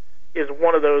really is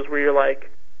one of those where you're like,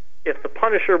 if the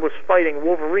Punisher was fighting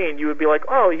Wolverine, you would be like,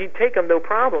 oh, he'd take him no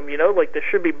problem, like there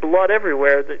should be blood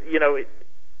everywhere.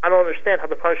 I don't understand how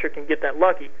the Punisher can get that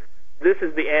lucky. This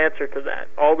is the answer to that,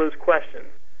 all those questions.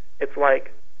 It's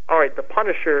like, all right, the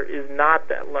Punisher is not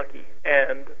that lucky,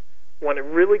 and when it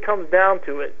really comes down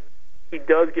to it, he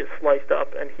does get sliced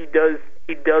up, and he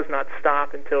does not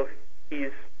stop until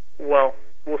we'll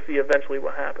see eventually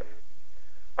what happens.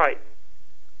 All right.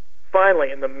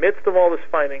 finally, in the midst of all this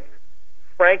fighting,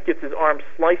 Frank gets his arm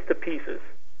sliced to pieces,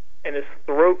 and his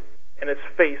throat and his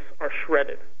face are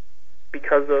shredded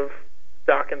because of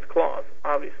Dakin's claws,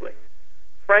 obviously.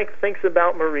 Frank thinks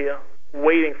about Maria,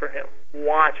 waiting for him,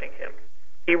 watching him.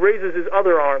 He raises his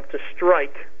other arm to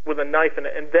strike with a knife in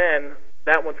it, and then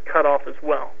that one's cut off as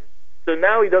well. So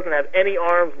now he doesn't have any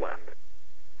arms left.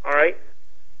 All right?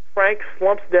 Frank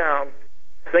slumps down,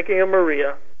 thinking of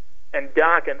Maria, and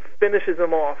Dakin finishes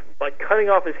him off by cutting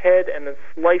off his head and then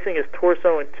slicing his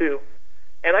torso in two.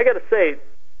 And I got to say,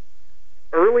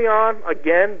 early on,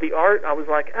 again, the art, I was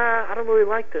like, I don't really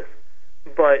like this.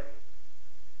 But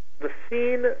the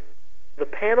scene, the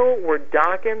panel where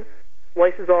Dakin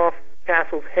slices off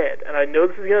Castle's head, and I know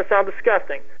this is going to sound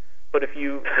disgusting, but if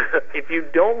you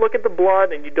don't look at the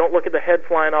blood and you don't look at the head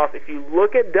flying off, if you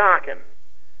look at Dakin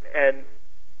and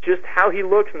just how he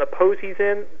looks and the pose he's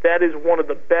in, that is one of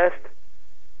the best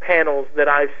panels that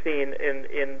I've seen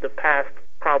in the past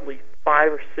probably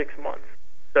 5 or 6 months.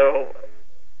 So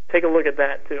take a look at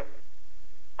that too.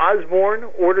 Osborn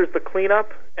orders the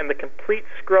cleanup and the complete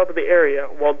scrub of the area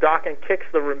while Dakin kicks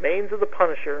the remains of the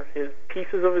Punisher, his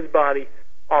pieces of his body,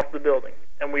 off the building.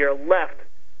 And we are left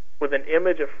with an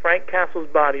image of Frank Castle's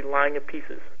body lying in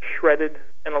pieces, shredded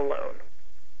and alone.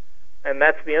 And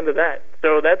that's the end of that.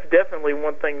 So that's definitely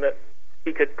one thing that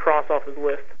he could cross off his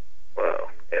list. Wow,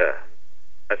 yeah.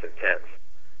 That's intense.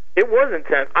 It was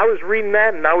intense. I was reading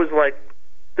that and I was like,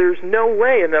 there's no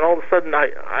way. And then all of a sudden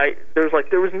there's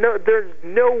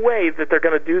no way that they're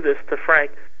going to do this to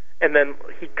Frank. And then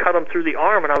he cut him through the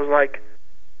arm and I was like,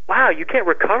 wow, you can't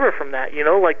recover from that, you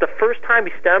know? Like the first time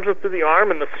he stabs him through the arm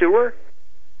in the sewer,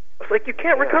 I was like, you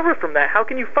can't recover from that. How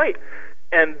can you fight?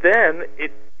 And then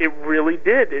it really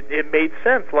did. It made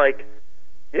sense. Like,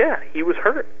 yeah, he was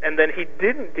hurt. And then he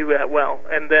didn't do that well.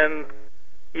 And then,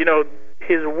 you know,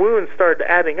 his wounds started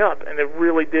adding up, and it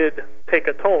really did take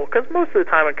a toll. Because most of the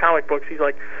time in comic books, he's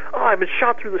like, oh, I've been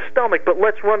shot through the stomach, but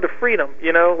let's run to freedom,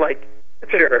 you know? Like,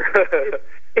 sure.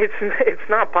 it's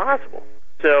not possible.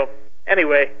 So,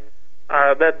 anyway,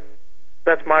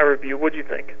 that's my review. What'd you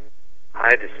think?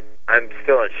 I'm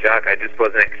still in shock. I just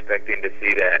wasn't expecting to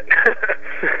see that.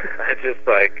 I just,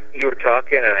 like, you were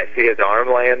talking, and I see his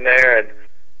arm laying there, and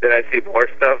then I see more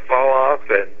stuff fall off,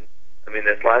 and, I mean,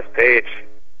 this last page,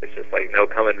 it's just like no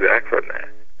coming back from that.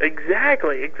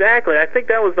 Exactly. I think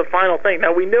that was the final thing.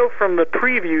 Now, we know from the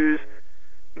previews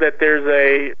that there's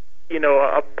a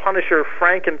Punisher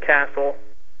Frankencastle,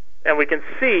 and we can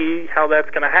see how that's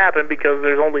going to happen because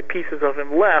there's only pieces of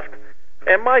him left.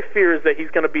 And my fear is that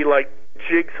he's going to be like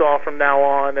Jigsaw from now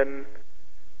on, and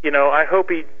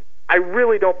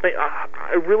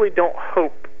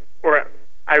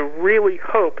I really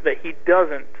hope that he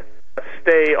doesn't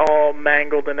stay all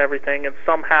mangled and everything, and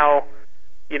somehow,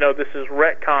 this is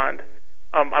retconned.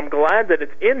 I'm glad that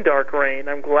it's in Dark Reign.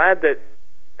 I'm glad that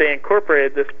they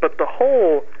incorporated this, but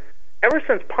ever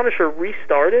since Punisher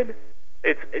restarted,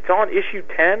 it's on issue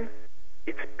 10.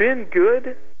 It's been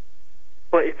good,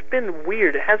 but it's been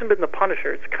weird. It hasn't been the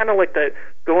Punisher. It's kind of like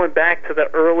going back to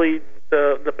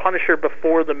the Punisher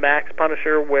before the Max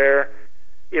Punisher, where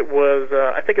it was,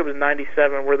 I think it was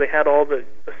 97, where they had all the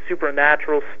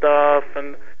supernatural stuff,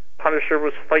 and Punisher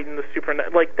was fighting the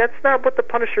supernatural. Like, that's not what the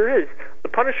Punisher is. The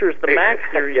Punisher is the Max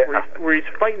series, where he's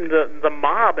fighting the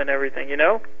mob and everything, you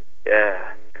know? Yeah.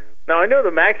 Now, I know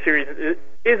the Max series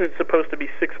isn't supposed to be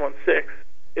 616.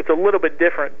 It's a little bit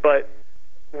different, but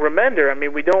remember, I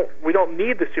mean, we don't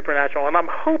need the supernatural, and I'm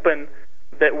hoping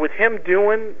that with him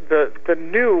doing the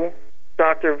new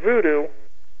Dr. Voodoo,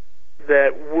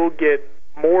 that we'll get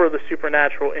more of the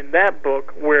supernatural in that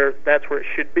book, where that's where it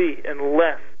should be, and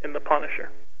less in the Punisher.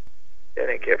 I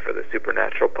didn't care for the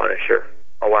supernatural Punisher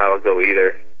a while ago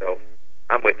either, so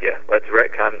I'm with you. Let's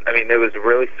retcon. I mean, it was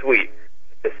really sweet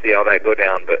to see all that go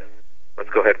down, but let's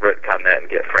go ahead and retcon that and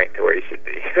get Frank to where he should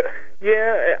be.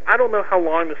 Yeah, I don't know how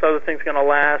long this other thing's going to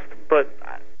last, but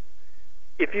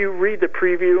if you read the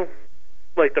preview,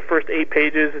 like the first 8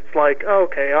 pages, it's like,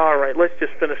 okay, all right, let's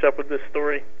just finish up with this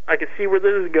story. I can see where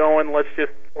this is going. Let's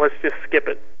just skip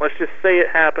it. Let's just say it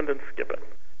happened and skip it.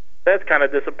 That's kind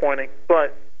of disappointing,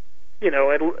 but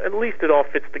at least it all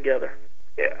fits together.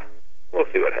 Yeah, we'll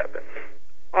see what happens.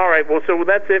 All right, well, so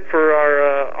that's it for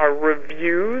our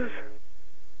reviews.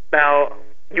 Now,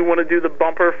 you want to do the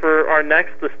bumper for our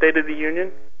next, the State of the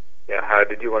Union? Yeah, how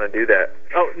did you want to do that?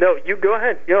 Oh, no, you go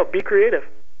ahead. Be creative.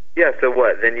 Yeah, so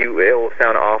what? Then it will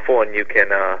sound awful and you can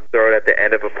throw it at the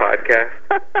end of a podcast?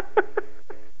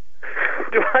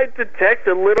 Do I detect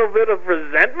a little bit of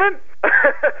resentment?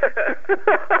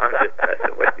 I'm just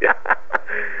messing with you.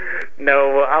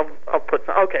 No, I'll put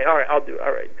some. Okay, all right, I'll do it.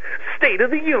 All right. State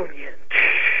of the Union.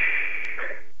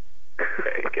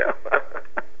 There you go.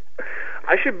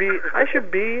 I should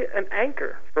be an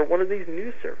anchor for one of these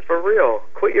news services. For real.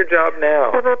 Quit your job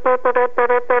now.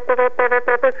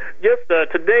 Yes,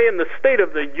 today in the State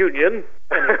of the Union.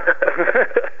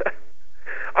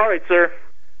 All right, sir.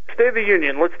 State of the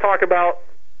Union. Let's talk about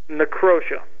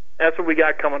Necrosha. That's what we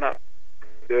got coming up.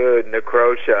 Good,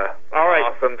 Necrosha. All right.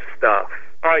 Awesome stuff.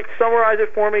 All right, summarize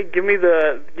it for me. Give me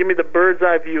the bird's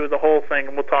eye view of the whole thing,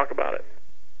 and we'll talk about it.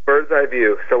 Bird's eye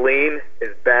view. Selene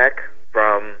is back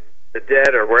from the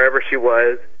dead or wherever she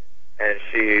was, and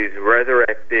she's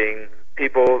resurrecting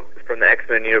people from the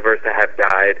X-Men universe that have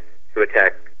died to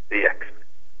attack the X-Men.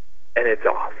 And it's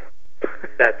awesome.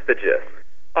 That's the gist.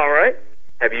 All right.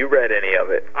 Have you read any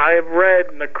of it? I have read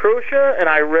Necrosha, and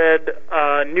I read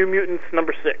New Mutants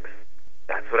number 6.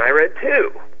 That's what I read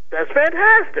too. That's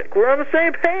fantastic. We're on the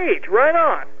same page. Right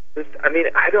on. I mean,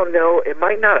 I don't know. It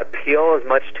might not appeal as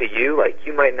much to you. Like,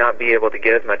 you might not be able to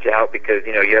get as much out because,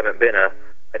 you know, you haven't been a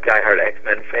diehard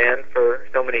X-Men fan for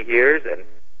so many years, and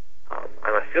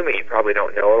I'm assuming you probably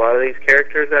don't know a lot of these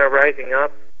characters that are rising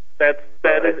up.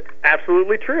 That is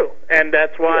absolutely true, and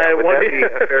that's why I wanted. Would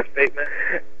that be a fair statement?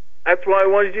 That's why I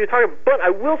wanted you to talk about it. But I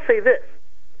will say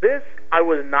this. I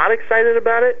was not excited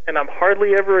about it, and I'm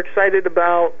hardly ever excited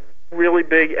about really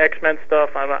big X-Men stuff.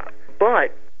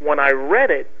 But when I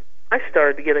read it, I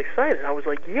started to get excited. I was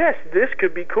like, yes, this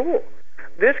could be cool.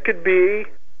 This could be,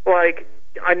 like,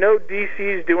 I know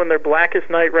DC's doing their Blackest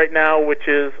Night right now, which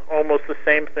is almost the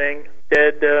same thing.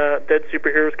 Dead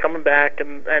superheroes coming back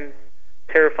and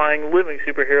terrifying living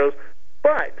superheroes.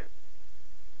 But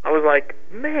I was like,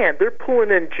 man, they're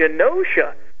pulling in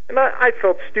Genosha. And I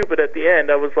felt stupid at the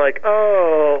end. I was like,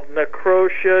 oh,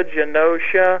 Necrosha,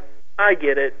 Genosha, I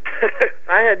get it.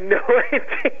 I had no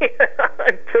idea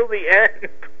until the end.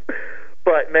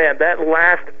 But man, that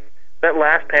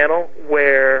last panel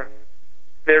where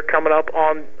they're coming up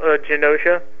on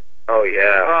Genosha. Oh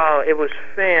yeah. Oh, it was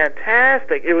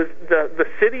fantastic. It was the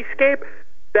cityscape.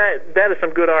 That is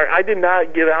some good art. I did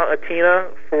not give out a Tina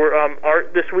for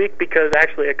art this week because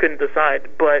actually I couldn't decide.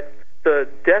 But the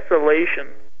desolation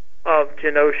of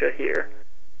Genosha here.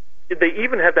 They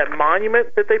even have that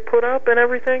monument that they put up and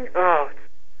everything. Oh,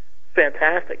 it's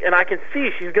fantastic. And I can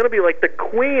see she's going to be like the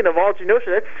queen of all Genosha.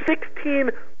 That's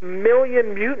 16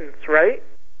 million mutants, right?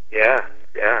 Yeah,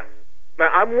 yeah.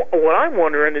 Now, what I'm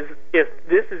wondering is if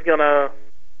this is going to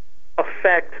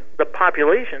affect the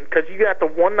population, because you got the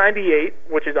 198,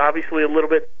 which is obviously a little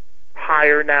bit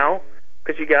higher now,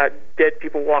 because you got dead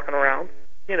people walking around.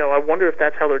 You know, I wonder if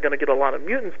that's how they're going to get a lot of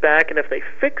mutants back, and if they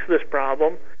fix this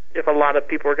problem, if a lot of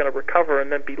people are going to recover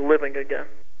and then be living again.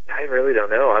 I really don't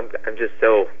know. I'm just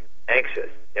so anxious.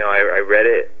 You know, I read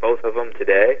it, both of them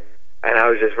today, and I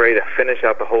was just ready to finish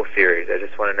out the whole series. I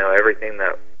just want to know everything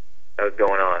that was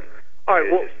going on. All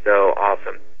right, well, it's just so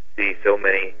awesome to see so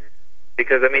many.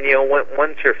 Because, I mean, you know,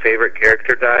 once your favorite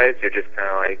character dies, you're just kind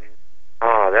of like,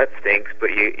 oh, that stinks,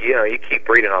 but you know, you keep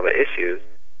reading all the issues.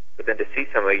 But then to see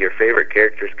some of your favorite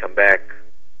characters come back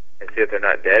and see if they're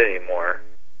not dead anymore,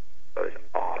 it was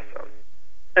awesome.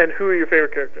 And who are your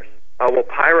favorite characters? Well,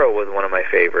 Pyro was one of my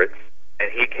favorites, and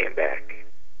he came back.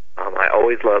 I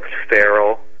always loved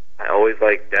Feral. I always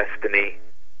liked Destiny.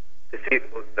 To see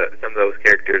some of those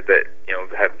characters that, you know,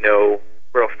 have no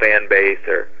real fan base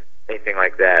or anything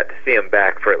like that, to see them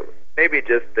back for maybe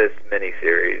just this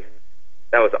miniseries,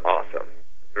 that was awesome.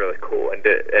 It was really cool. And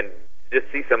to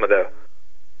just see some of the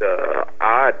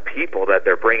odd people that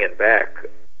they're bringing back,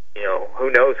 you know, who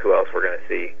knows who else we're going to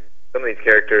see. Some of these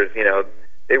characters, you know,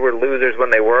 they were losers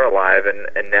when they were alive,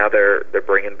 and now they're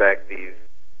bringing back these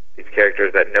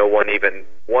characters that no one even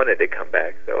wanted to come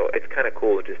back. So it's kind of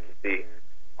cool just to see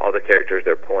all the characters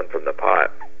they're pulling from the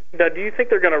pot. Now, do you think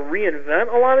they're going to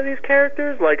reinvent a lot of these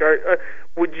characters? Like,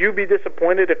 would you be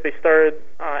disappointed if they started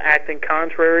acting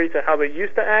contrary to how they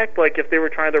used to act? Like, if they were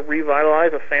trying to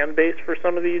revitalize a fan base for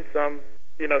some of these,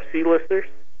 you know, C-listers?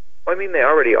 Well, I mean, they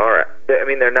already are. I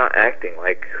mean, they're not acting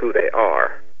like who they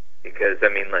are. Because, I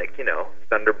mean, like, you know,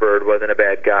 Thunderbird wasn't a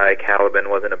bad guy,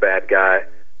 Caliban wasn't a bad guy.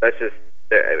 That's just,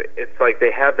 it's like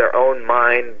they have their own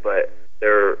mind, but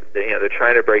they're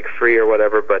trying to break free or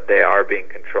whatever, but they are being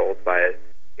controlled by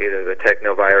either the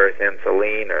Technovirus and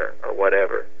Selene or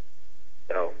whatever.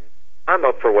 So I'm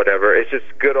up for whatever. It's just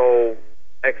good old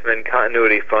X-Men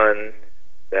continuity fun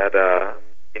that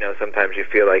you know, sometimes you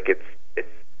feel like it's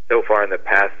so far in the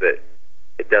past that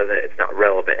it's not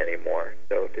relevant anymore.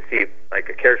 So to see like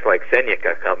a character like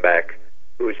Senyca come back,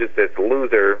 who was just this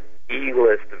loser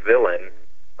E-list villain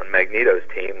on Magneto's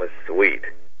team, was sweet.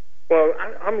 Well,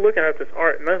 I'm looking at this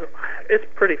art, and it's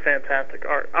pretty fantastic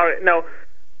art. All right, now,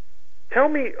 tell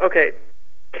me, okay,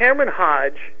 Cameron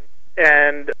Hodge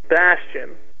and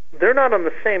Bastion, they're not on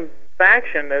the same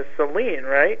faction as Selene,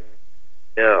 right?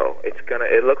 No,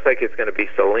 it looks like it's gonna be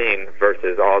Selene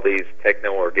versus all these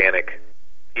techno-organic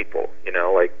people,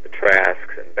 like the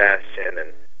Trasks and Bastion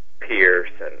and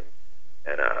Pierce and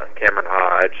Cameron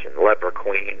Hodge and Leper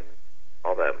Queen,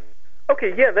 all them.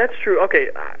 Okay, yeah, that's true. Okay,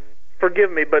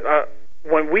 forgive me, but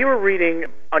when we were reading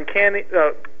Uncanny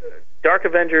Dark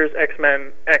Avengers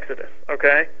X-Men Exodus,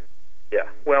 okay? Yeah.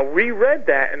 Well, we read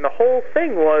that, and the whole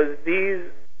thing was these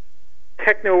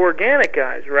techno-organic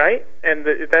guys, right? And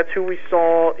that's who we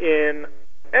saw in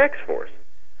X-Force.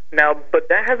 Now, but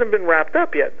that hasn't been wrapped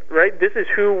up yet, right? This is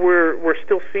who we're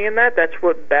still seeing that. That's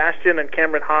what Bastion and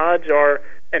Cameron Hodge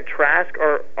and Trask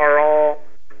are all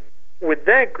with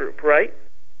that group, right?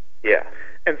 Yeah.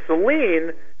 And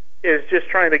Selene is just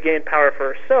trying to gain power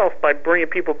for herself by bringing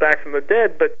people back from the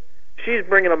dead, but she's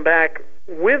bringing them back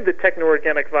with the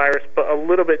techno-organic virus, but a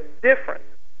little bit different.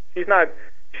 She's not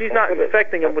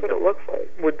infecting them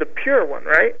with the pure one,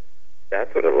 right?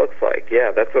 That's what it looks like.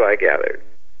 Yeah, that's what I gathered.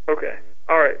 Okay.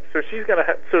 All right. So she's gonna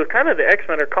so kind of the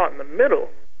X-Men are caught in the middle.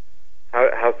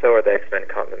 How so are the X-Men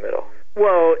caught in the middle?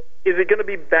 Well, is it going to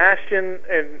be Bastion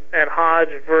and Hodge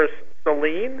versus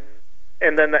Selene,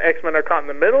 and then the X-Men are caught in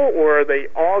the middle, or are they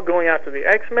all going after the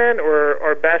X-Men, or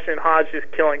are Bastion and Hodge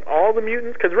just killing all the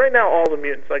mutants? Because right now all the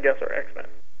mutants, I guess, are X-Men,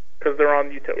 because they're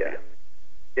on Utopia.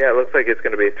 Yeah, it looks like it's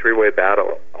going to be a three-way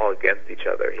battle all against each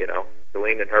other,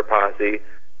 Selene and her posse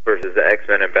versus the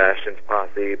X-Men and Bastion's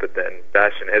posse, but then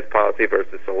Bastion and his posse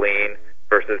versus Selene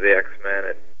versus the X-Men.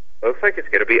 It looks like it's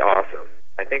going to be awesome.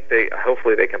 I think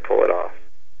hopefully they can pull it off.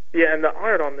 Yeah, and the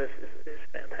art on this is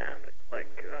fantastic.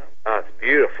 It's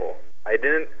beautiful. I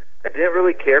didn't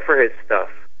really care for his stuff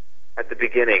at the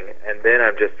beginning, and then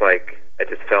I just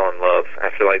fell in love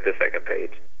after the second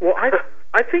page. Well,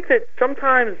 I think that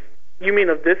sometimes, you mean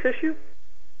of this issue?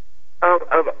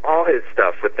 Of all his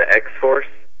stuff with the X-Force,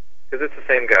 because it's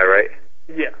the same guy, right?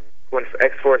 Yeah. When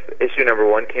X-Force issue number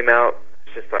 1 came out,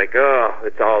 it's just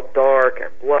it's all dark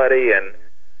and bloody,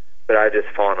 but I just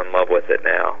fallen in love with it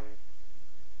now.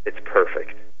 It's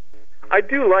perfect. I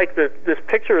do like this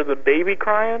picture of the baby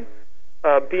crying,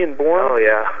 being born. Oh,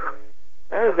 yeah.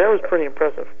 That was pretty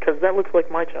impressive, because that looks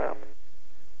like my child.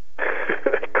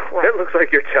 That looks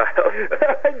like your child.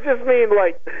 I just mean,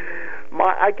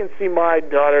 I can see my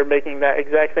daughter making that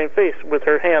exact same face with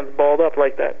her hands balled up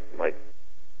like that.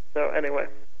 So anyway.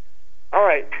 All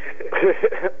right.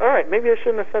 All right, maybe I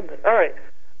shouldn't have said that. All right.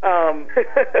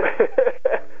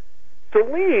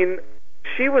 Selene,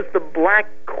 she was the Black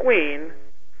Queen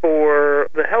for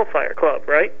the Hellfire Club,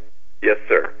 right? Yes,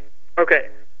 sir. Okay.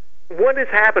 What has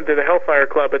happened to the Hellfire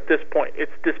Club at this point?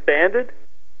 It's disbanded?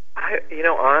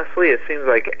 Honestly, it seems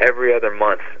like every other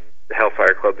month the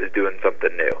Hellfire Club is doing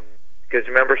something new. Because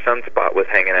remember, Sunspot was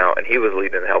hanging out, and he was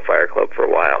leading the Hellfire Club for a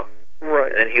while.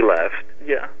 Right. And then he left.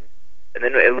 Yeah. And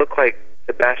then it looked like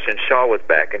Sebastian Shaw was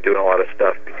back and doing a lot of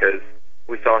stuff, because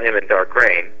we saw him in Dark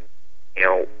Reign,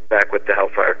 back with the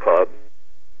Hellfire Club.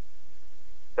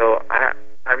 So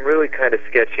I'm really kind of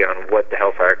sketchy on what the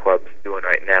Hellfire Club's doing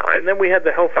right now. And then we had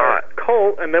the Hellfire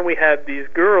Cult, and then we had these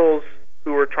girls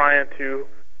who were trying to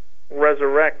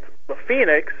resurrect the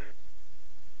Phoenix.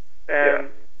 And,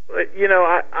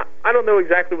 I don't know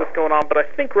exactly what's going on, but I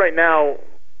think right now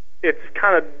it's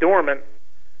kind of dormant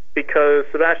because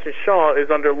Sebastian Shaw is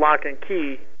under lock and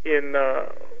key in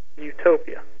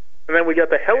Utopia. And then we got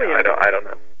the Hellions. Yeah, I don't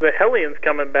know. The Hellions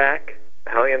coming back.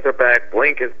 The Hellions are back.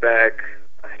 Blink is back.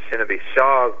 Shinobi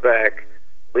Shaw's back.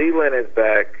 Leland is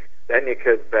back.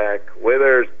 Senyaka's back.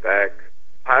 Wither's back.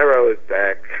 Pyro is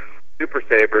back. Super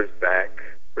Saber's back.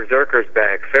 Berserker's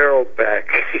back. Feral's back.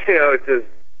 It's just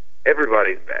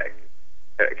everybody's back.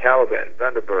 Caliban,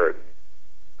 Thunderbird,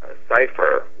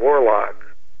 Cypher, Warlock.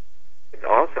 It's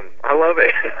awesome. I love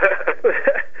it.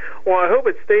 Well, I hope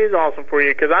it stays awesome for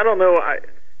you, because I don't know.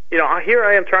 Here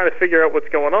I am trying to figure out what's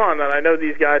going on, and I know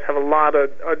these guys have a lot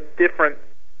of different,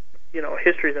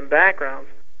 histories and backgrounds,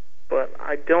 but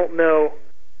I don't know.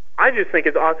 I just think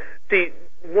it's odd. See,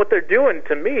 what they're doing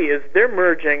to me is they're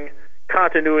merging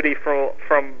continuity from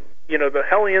the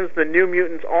Hellions, the New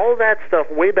Mutants, all that stuff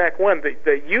way back when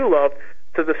that you loved,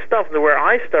 to the stuff where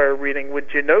I started reading with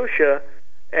Genosha,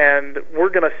 and we're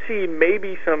going to see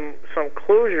maybe some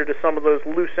closure to some of those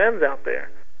loose ends out there.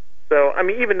 So, I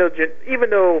mean, even though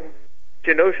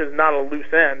Genosha is not a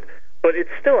loose end, but it's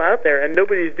still out there, and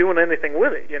nobody's doing anything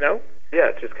with it, Yeah,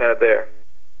 it's just kind of there.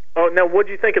 Oh, now, what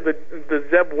do you think of the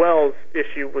Zeb Wells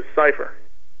issue with Cypher?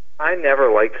 I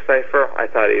never liked Cypher. I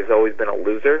thought he's always been a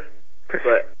loser.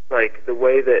 but like the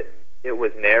way that it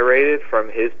was narrated from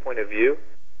his point of view,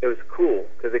 it was cool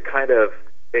because it kind of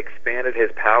expanded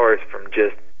his powers from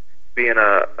just being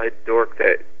a dork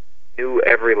that knew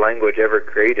every language ever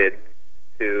created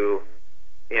to,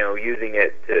 using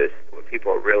it to what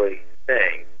people are really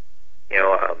saying.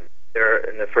 There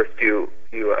in the first few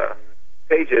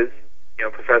pages,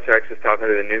 Professor X is talking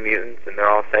to the New Mutants, and they're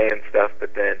all saying stuff,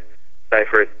 but then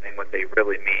Cypher is saying what they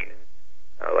really mean.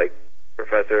 Like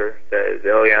Professor says,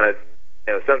 Illyana's,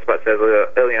 Sunspot says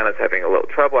Illyana's having a little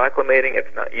trouble acclimating.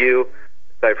 It's not you.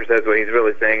 Cypher says what he's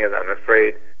really saying is, I'm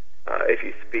afraid if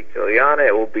you speak to Illyana,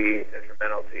 it will be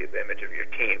detrimental to the image of your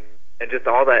team. And just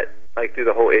all that, like through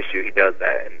the whole issue, he does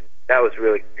that, and that was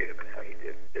really creative in how he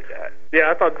did that.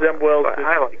 Yeah, I thought Zeb Wells did.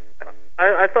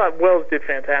 I thought Wells did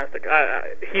fantastic.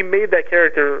 He made that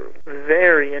character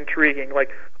very intriguing.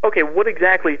 Like, okay, what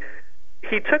exactly?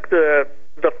 He took the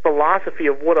philosophy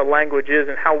of what a language is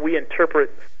and how we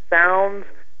interpret sounds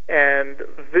and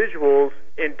visuals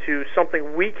into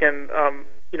something we can,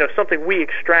 something we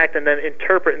extract and then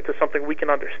interpret into something we can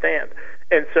understand.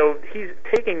 And so he's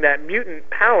taking that mutant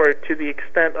power to the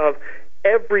extent of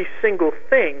every single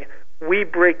thing we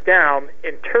break down,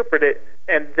 interpret it,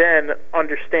 and then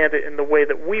understand it in the way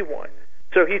that we want.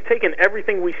 So he's taken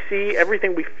everything we see,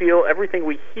 everything we feel, everything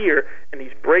we hear, and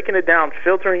he's breaking it down,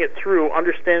 filtering it through,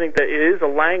 understanding that it is a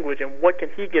language, and what can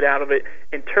he get out of it,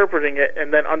 interpreting it,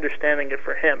 and then understanding it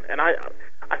for him. And I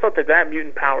thought that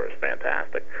mutant power is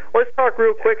fantastic. Let's talk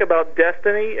real quick about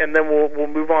Destiny, and then we'll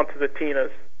move on to the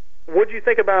Tinas. What do you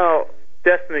think about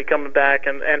Destiny coming back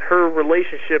and her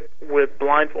relationship with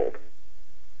Blindfold?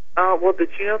 Well, did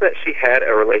you know that she had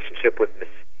a relationship with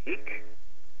Mystique?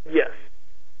 Yes.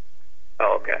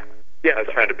 Oh, okay. Yeah, I was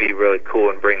trying to be really cool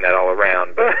and bring that all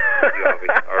around, but you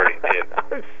obviously already did.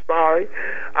 I'm sorry.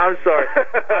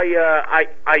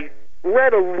 I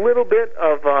read a little bit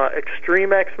of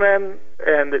Extreme X-Men,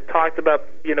 and it talked about,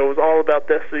 it was all about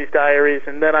Destiny's Diaries,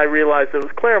 and then I realized it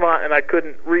was Claremont, and I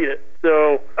couldn't read it.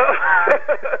 So...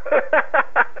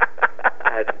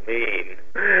 That's mean.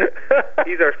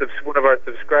 He's one of our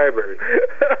subscribers.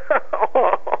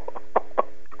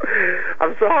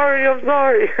 I'm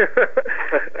sorry.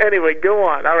 Anyway, go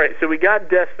on. All right, so we got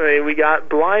Destiny, we got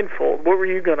Blindfold. What were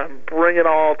you going to bring it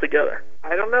all together?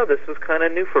 I don't know. This was kind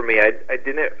of new for me. I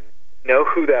didn't know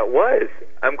who that was.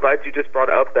 I'm glad you just brought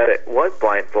up that it was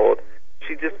Blindfold.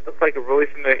 She just looked like a really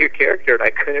familiar character, and I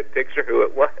couldn't picture who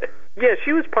it was. Yeah,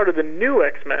 she was part of the new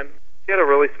X-Men. She had a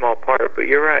really small part, but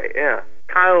you're right, yeah.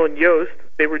 Kyle and Yost,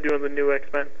 they were doing the new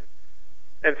X-Men.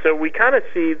 And so we kind of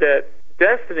see that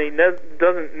Destiny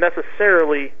isn't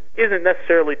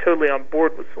necessarily totally on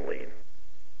board with Selene.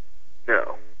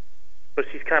 No. But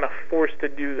she's kind of forced to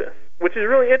do this, which is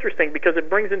really interesting because it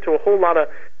brings into a whole lot of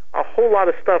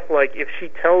stuff, like if she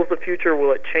tells the future,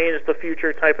 will it change the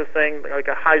future type of thing, like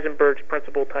a Heisenberg's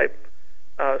principle type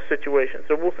situation.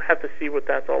 So we'll have to see what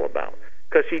that's all about.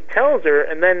 Because she tells her,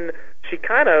 and then she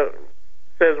kind of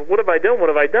says, "What have I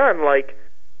done? Like,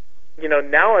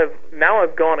 now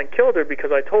I've gone and killed her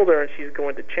because I told her, and she's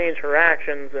going to change her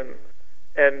actions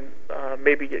and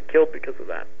maybe get killed because of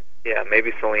that." Yeah,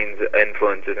 maybe Selene's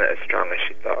influence isn't as strong as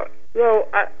she thought. So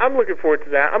I'm looking forward to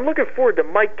that. I'm looking forward to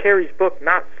Mike Carey's book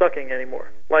not sucking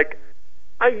anymore. Like,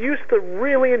 I used to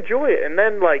really enjoy it, and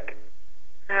then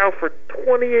now for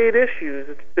 28 issues,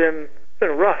 it's been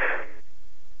rough.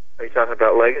 Are you talking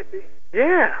about Legacy?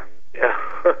 Yeah. Yeah.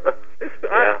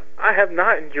 I have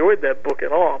not enjoyed that book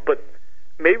at all, but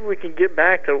maybe we can get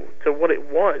back to what it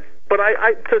was. But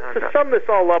to sum this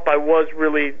all up, I was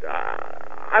really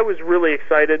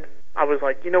excited. I was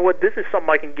like, you know what, this is something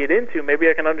I can get into. Maybe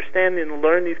I can understand and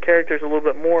learn these characters a little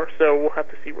bit more, so we'll have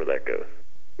to see where that goes.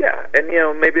 Yeah, and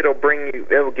maybe it'll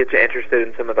get you interested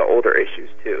in some of the older issues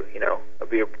too. It'll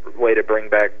be a way to bring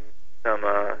back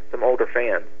some older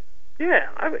fans. Yeah,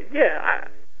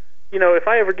 if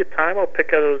I ever get time, I'll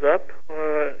pick those up.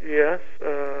 Yes,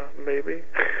 maybe.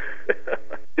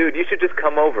 Dude, you should just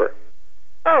come over.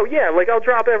 Oh, yeah, I'll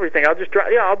drop everything.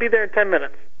 I'll be there in 10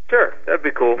 minutes. Sure, that'd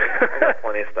be cool. I got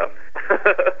plenty of stuff.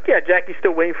 Yeah, Jackie's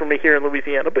still waiting for me here in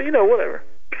Louisiana, but whatever.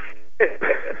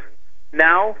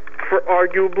 Now, for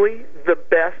arguably the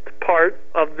best part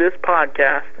of this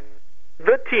podcast,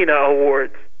 the Tina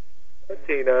Awards. The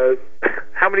Tinas.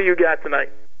 How many you got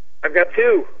tonight? I've got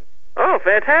 2. Oh,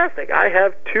 fantastic. I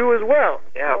have 2 as well.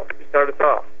 Yeah, start us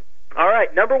off. All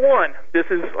right, number 1. This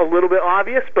is a little bit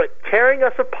obvious, but Tearing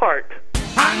Us Apart.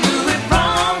 I knew it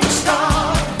from the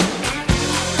start.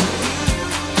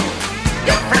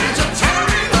 Your friends are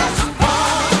tearing us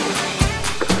apart.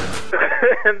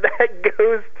 And that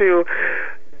goes to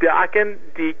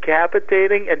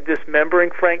decapitating, and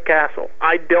dismembering Frank Castle.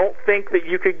 I don't think that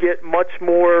you could get much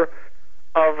more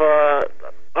of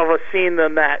a scene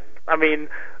than that. I mean,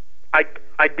 I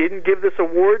didn't give this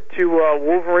award to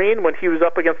Wolverine when he was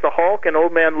up against the Hulk and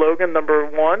Old Man Logan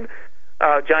 #1,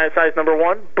 Giant Size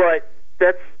 #1, but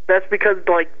that's because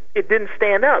like it didn't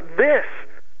stand out. This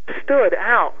stood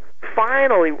out.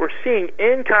 Finally, we're seeing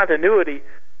in continuity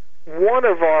one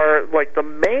of our like the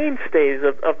mainstays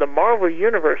of the Marvel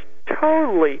universe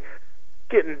totally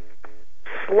getting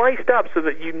sliced up so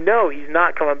that you know he's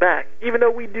not coming back, even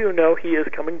though we do know he is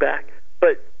coming back.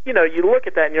 But you know, you look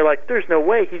at that and you're like, there's no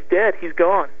way, he's dead, he's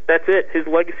gone. That's it. His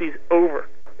legacy's over.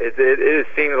 It is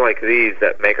scenes like these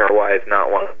that make our wives not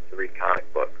want us to read comic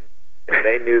books. If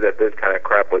they knew that this kind of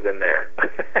crap was in there,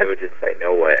 they would just say,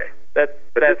 no way. But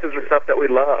this is the stuff that we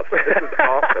love. This is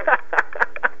awesome.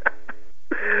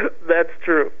 That's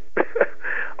true.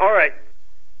 All right.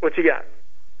 What you got?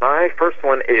 My first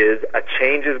one is A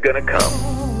Change Is Gonna Come.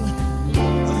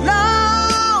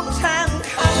 Long time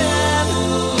coming,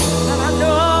 and I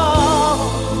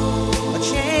know a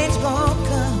change gonna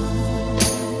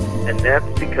come. And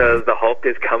that's because the Hulk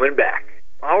is coming back.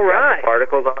 All right.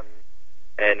 Particles on,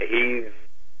 and he's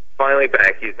finally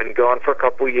back. He's been gone for a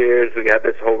couple years. We got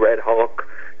this whole Red Hulk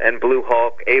and Blue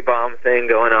Hulk A-bomb thing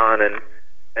going on, and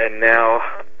now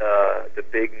the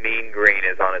big mean green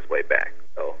is on his way back.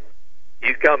 So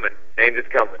he's coming. Change is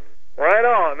coming. Right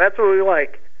on. That's what we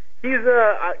like. He's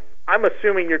I'm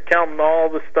assuming you're counting all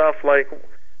the stuff like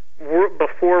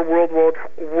before World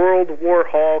War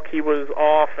Hulk. He was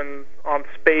off and on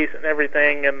space and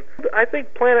everything, and I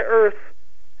think Planet Earth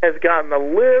has gotten a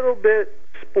little bit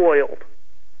spoiled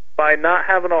by not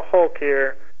having a Hulk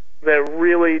here that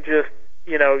really just,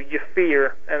 you know, you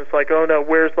fear, and it's like, oh no,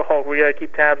 where's the Hulk? We gotta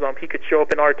keep tabs on him. He could show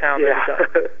up in our town anytime.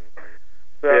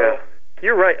 So yeah.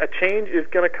 You're right. A change is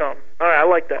gonna come. All right, I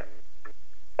like that.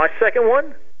 My second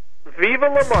one, Viva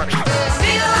la Money.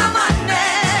 Viva la money,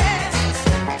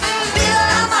 viva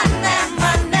la money,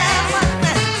 money,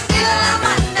 money. Viva la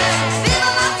money,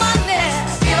 viva la money,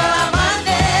 viva la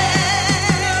money.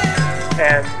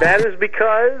 And that is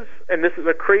because, and this is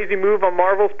a crazy move on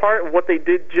Marvel's part, what they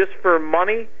did just for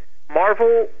money.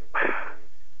 Marvel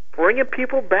bringing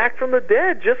people back from the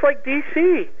dead, just like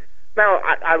DC. Now,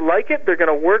 I like it. They're going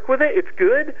to work with it. It's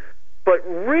good. But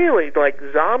really, like,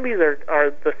 zombies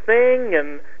are the thing,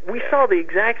 and we saw the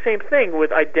exact same thing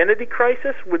with Identity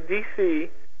Crisis with DC,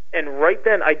 and right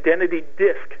then Identity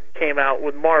Disc came out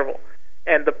with Marvel.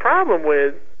 And the problem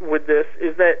with this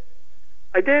is that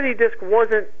Identity Disc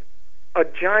wasn't a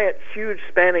giant, huge,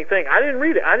 spanning thing. I didn't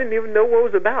read it. I didn't even know what it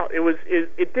was about.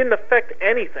 It didn't affect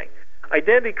anything.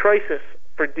 Identity Crisis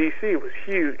for DC was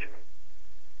huge.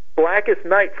 Blackest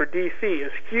Night for DC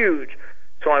is huge.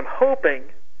 So I'm hoping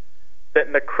that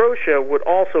Necrosha would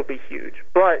also be huge.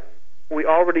 But we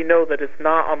already know that it's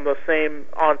not on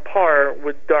par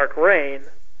with Dark Reign,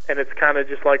 and it's kind of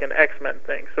just like an X-Men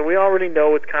thing. So we already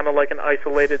know it's kind of like an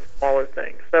isolated, smaller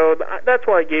thing. So that's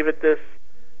why I gave it this,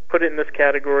 put it in this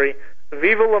category.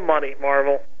 Viva la money,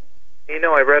 Marvel. You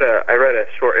know, I read a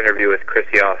short interview with Chris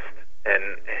Yost,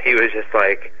 and he was just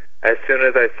like, as soon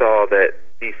as I saw that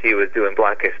DC was doing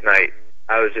Blackest Night,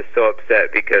 I was just so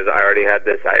upset because I already had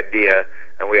this idea,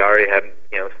 and we already had,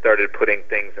 you know, started putting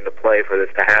things into play for this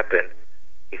to happen.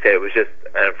 He said it was just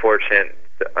unfortunate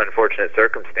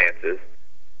circumstances.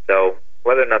 So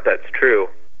whether or not that's true,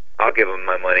 I'll give him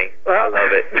my money. I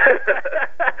love it.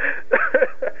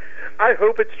 I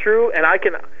hope it's true, and I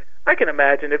can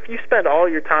imagine if you spend all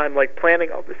your time like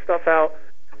planning all this stuff out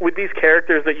with these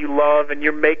characters that you love, and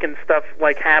you're making stuff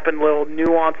like happen, little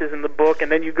nuances in the book,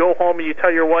 and then you go home and you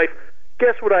tell your wife,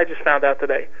 guess what I just found out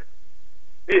today?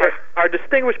 Yeah. Our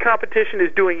distinguished competition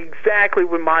is doing exactly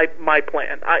with my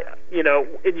plan. And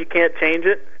you can't change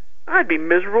it. I'd be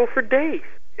miserable for days.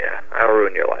 Yeah, I'll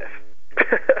ruin your life.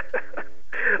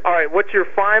 All right, what's your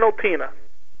final, Tina?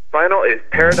 Final is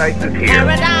Paradise is Here.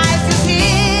 Paradise is here.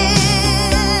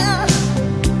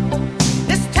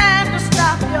 It's time to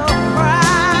stop your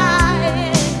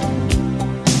crying.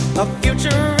 The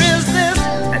future is this.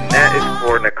 And that is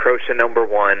for Necrosha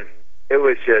 #1. It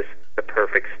was just the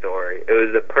perfect story. It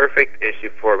was the perfect issue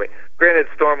for me. Granted,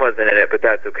 Storm wasn't in it, but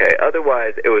that's okay.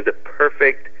 Otherwise, it was a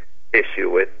perfect issue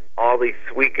with all these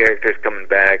sweet characters coming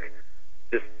back.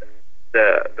 Just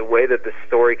the way that the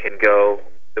story can go,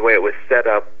 the way it was set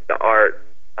up, the art,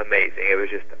 amazing. It was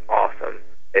just awesome.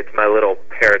 It's my little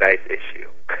Paradise issue.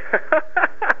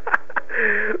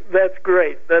 That's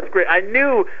great. That's great. I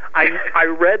knew I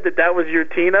read that was your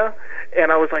Tina,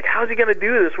 and I was like, how's he going to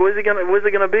do this? What is it going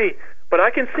to be? But I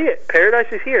can see it.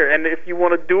 Paradise is Here. And if you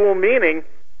want a dual meaning,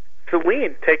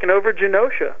 Selene taking over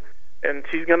Genosha, and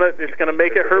it's gonna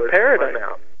make it her paradise.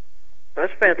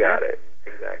 That's fantastic. You got it.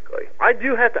 Exactly. I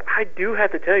do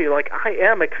have to tell you, like, I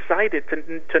am excited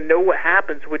to know what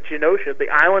happens with Genosha, the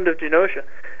island of Genosha,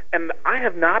 and I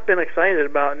have not been excited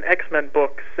about an X-Men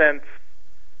book since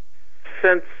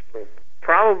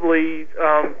probably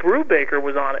Brubaker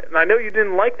was on it. And I know you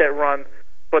didn't like that run,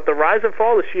 but the Rise and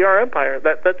Fall of the Shi'ar Empire,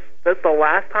 that's the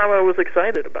last time I was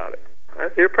excited about it.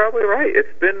 You're probably right.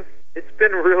 It's been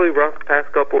really rough the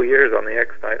past couple of years on the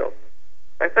X title.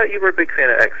 I thought you were a big fan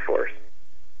of X-Force.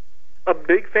 A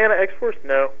big fan of X-Force?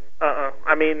 No.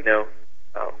 I mean, no.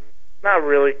 Oh. Not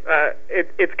really.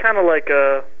 It's kind of like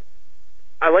I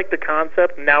like the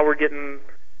concept. Now we're getting,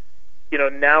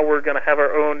 now we're going to have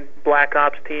our own Black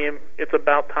Ops team. It's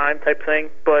about time type thing.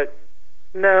 But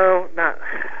no, not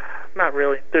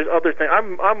really. There's other things.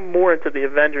 I'm more into the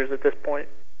Avengers at this point.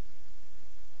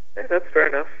 Yeah, that's fair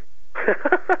enough.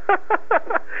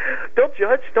 Don't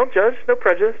judge. No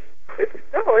prejudice.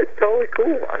 It's totally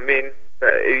cool. I mean,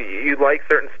 you like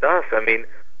certain stuff. I mean,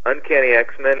 Uncanny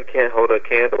X-Men can't hold a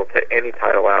candle to any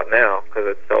title out now because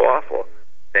it's so awful.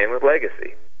 Same with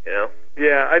Legacy,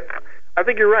 Yeah, I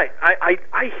think you're right. I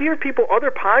hear people,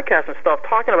 other podcasts and stuff,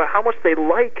 talking about how much they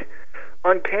like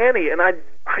Uncanny, and I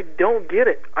don't get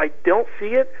it. I don't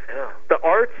see it. Yeah. The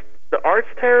art's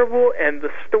terrible, and the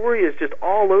story is just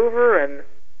all over, and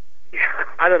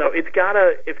I don't know. It's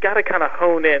gotta kind of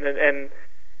hone in, and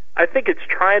I think it's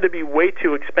trying to be way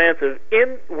too expansive.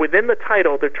 Within the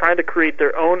title, they're trying to create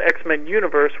their own X-Men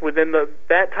universe within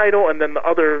that title, and then the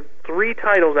other 3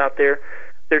 titles out there.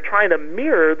 They're trying to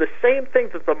mirror the same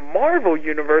things that the Marvel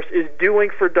universe is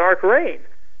doing for Dark Reign,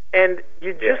 and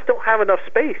you just don't have enough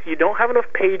space. You don't have enough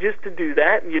pages to do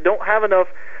that, and you don't have enough.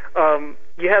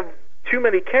 You have too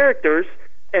many characters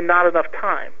and not enough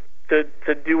time to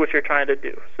do what you're trying to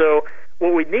do. So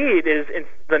what we need is, in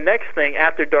the next thing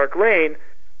after Dark Reign,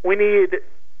 we need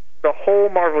the whole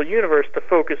Marvel Universe to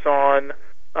focus on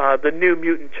the new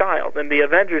mutant child, and the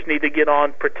Avengers need to get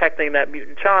on protecting that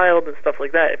mutant child and stuff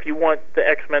like that if you want the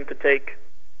X-Men to take,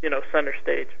 center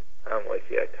stage. I'm with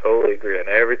you. I totally agree on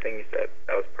everything you said.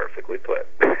 That was perfectly put.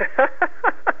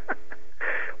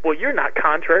 Well, you're not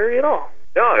contrary at all.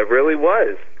 No, it really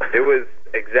was. It was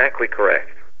exactly correct.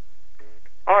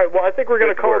 All right, well, I think we're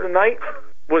going to call it a night.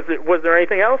 Was there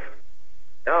anything else?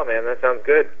 No, man, that sounds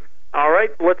good. All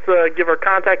right, let's give our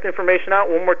contact information out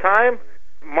one more time.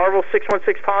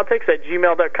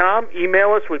 Marvel616politics@gmail.com.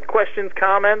 Email us with questions,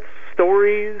 comments,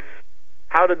 stories,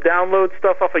 how to download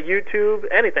stuff off of YouTube,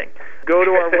 anything. Go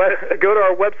to our go to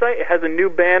our website. It has a new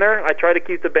banner. I try to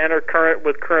keep the banner current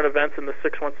with current events in the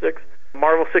 616.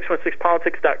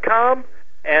 Marvel616politics.com.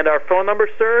 And our phone number,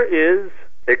 sir, is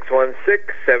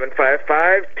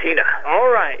 616-755-TINA. All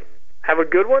right. Have a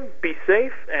good one. Be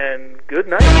safe, and good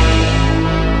night.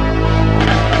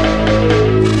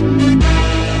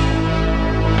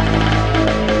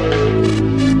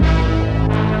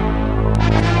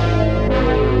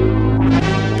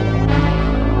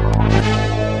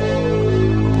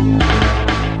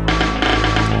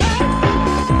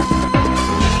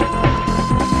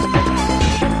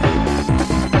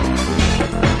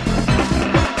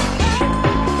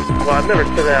 Well, I've never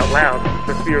said it out loud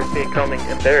for fear of becoming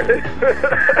embarrassed.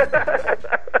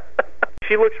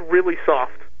 She looks really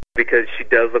soft. Because she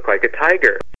does look like a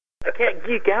tiger. I can't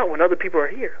geek out when other people are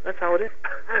here. That's how it is.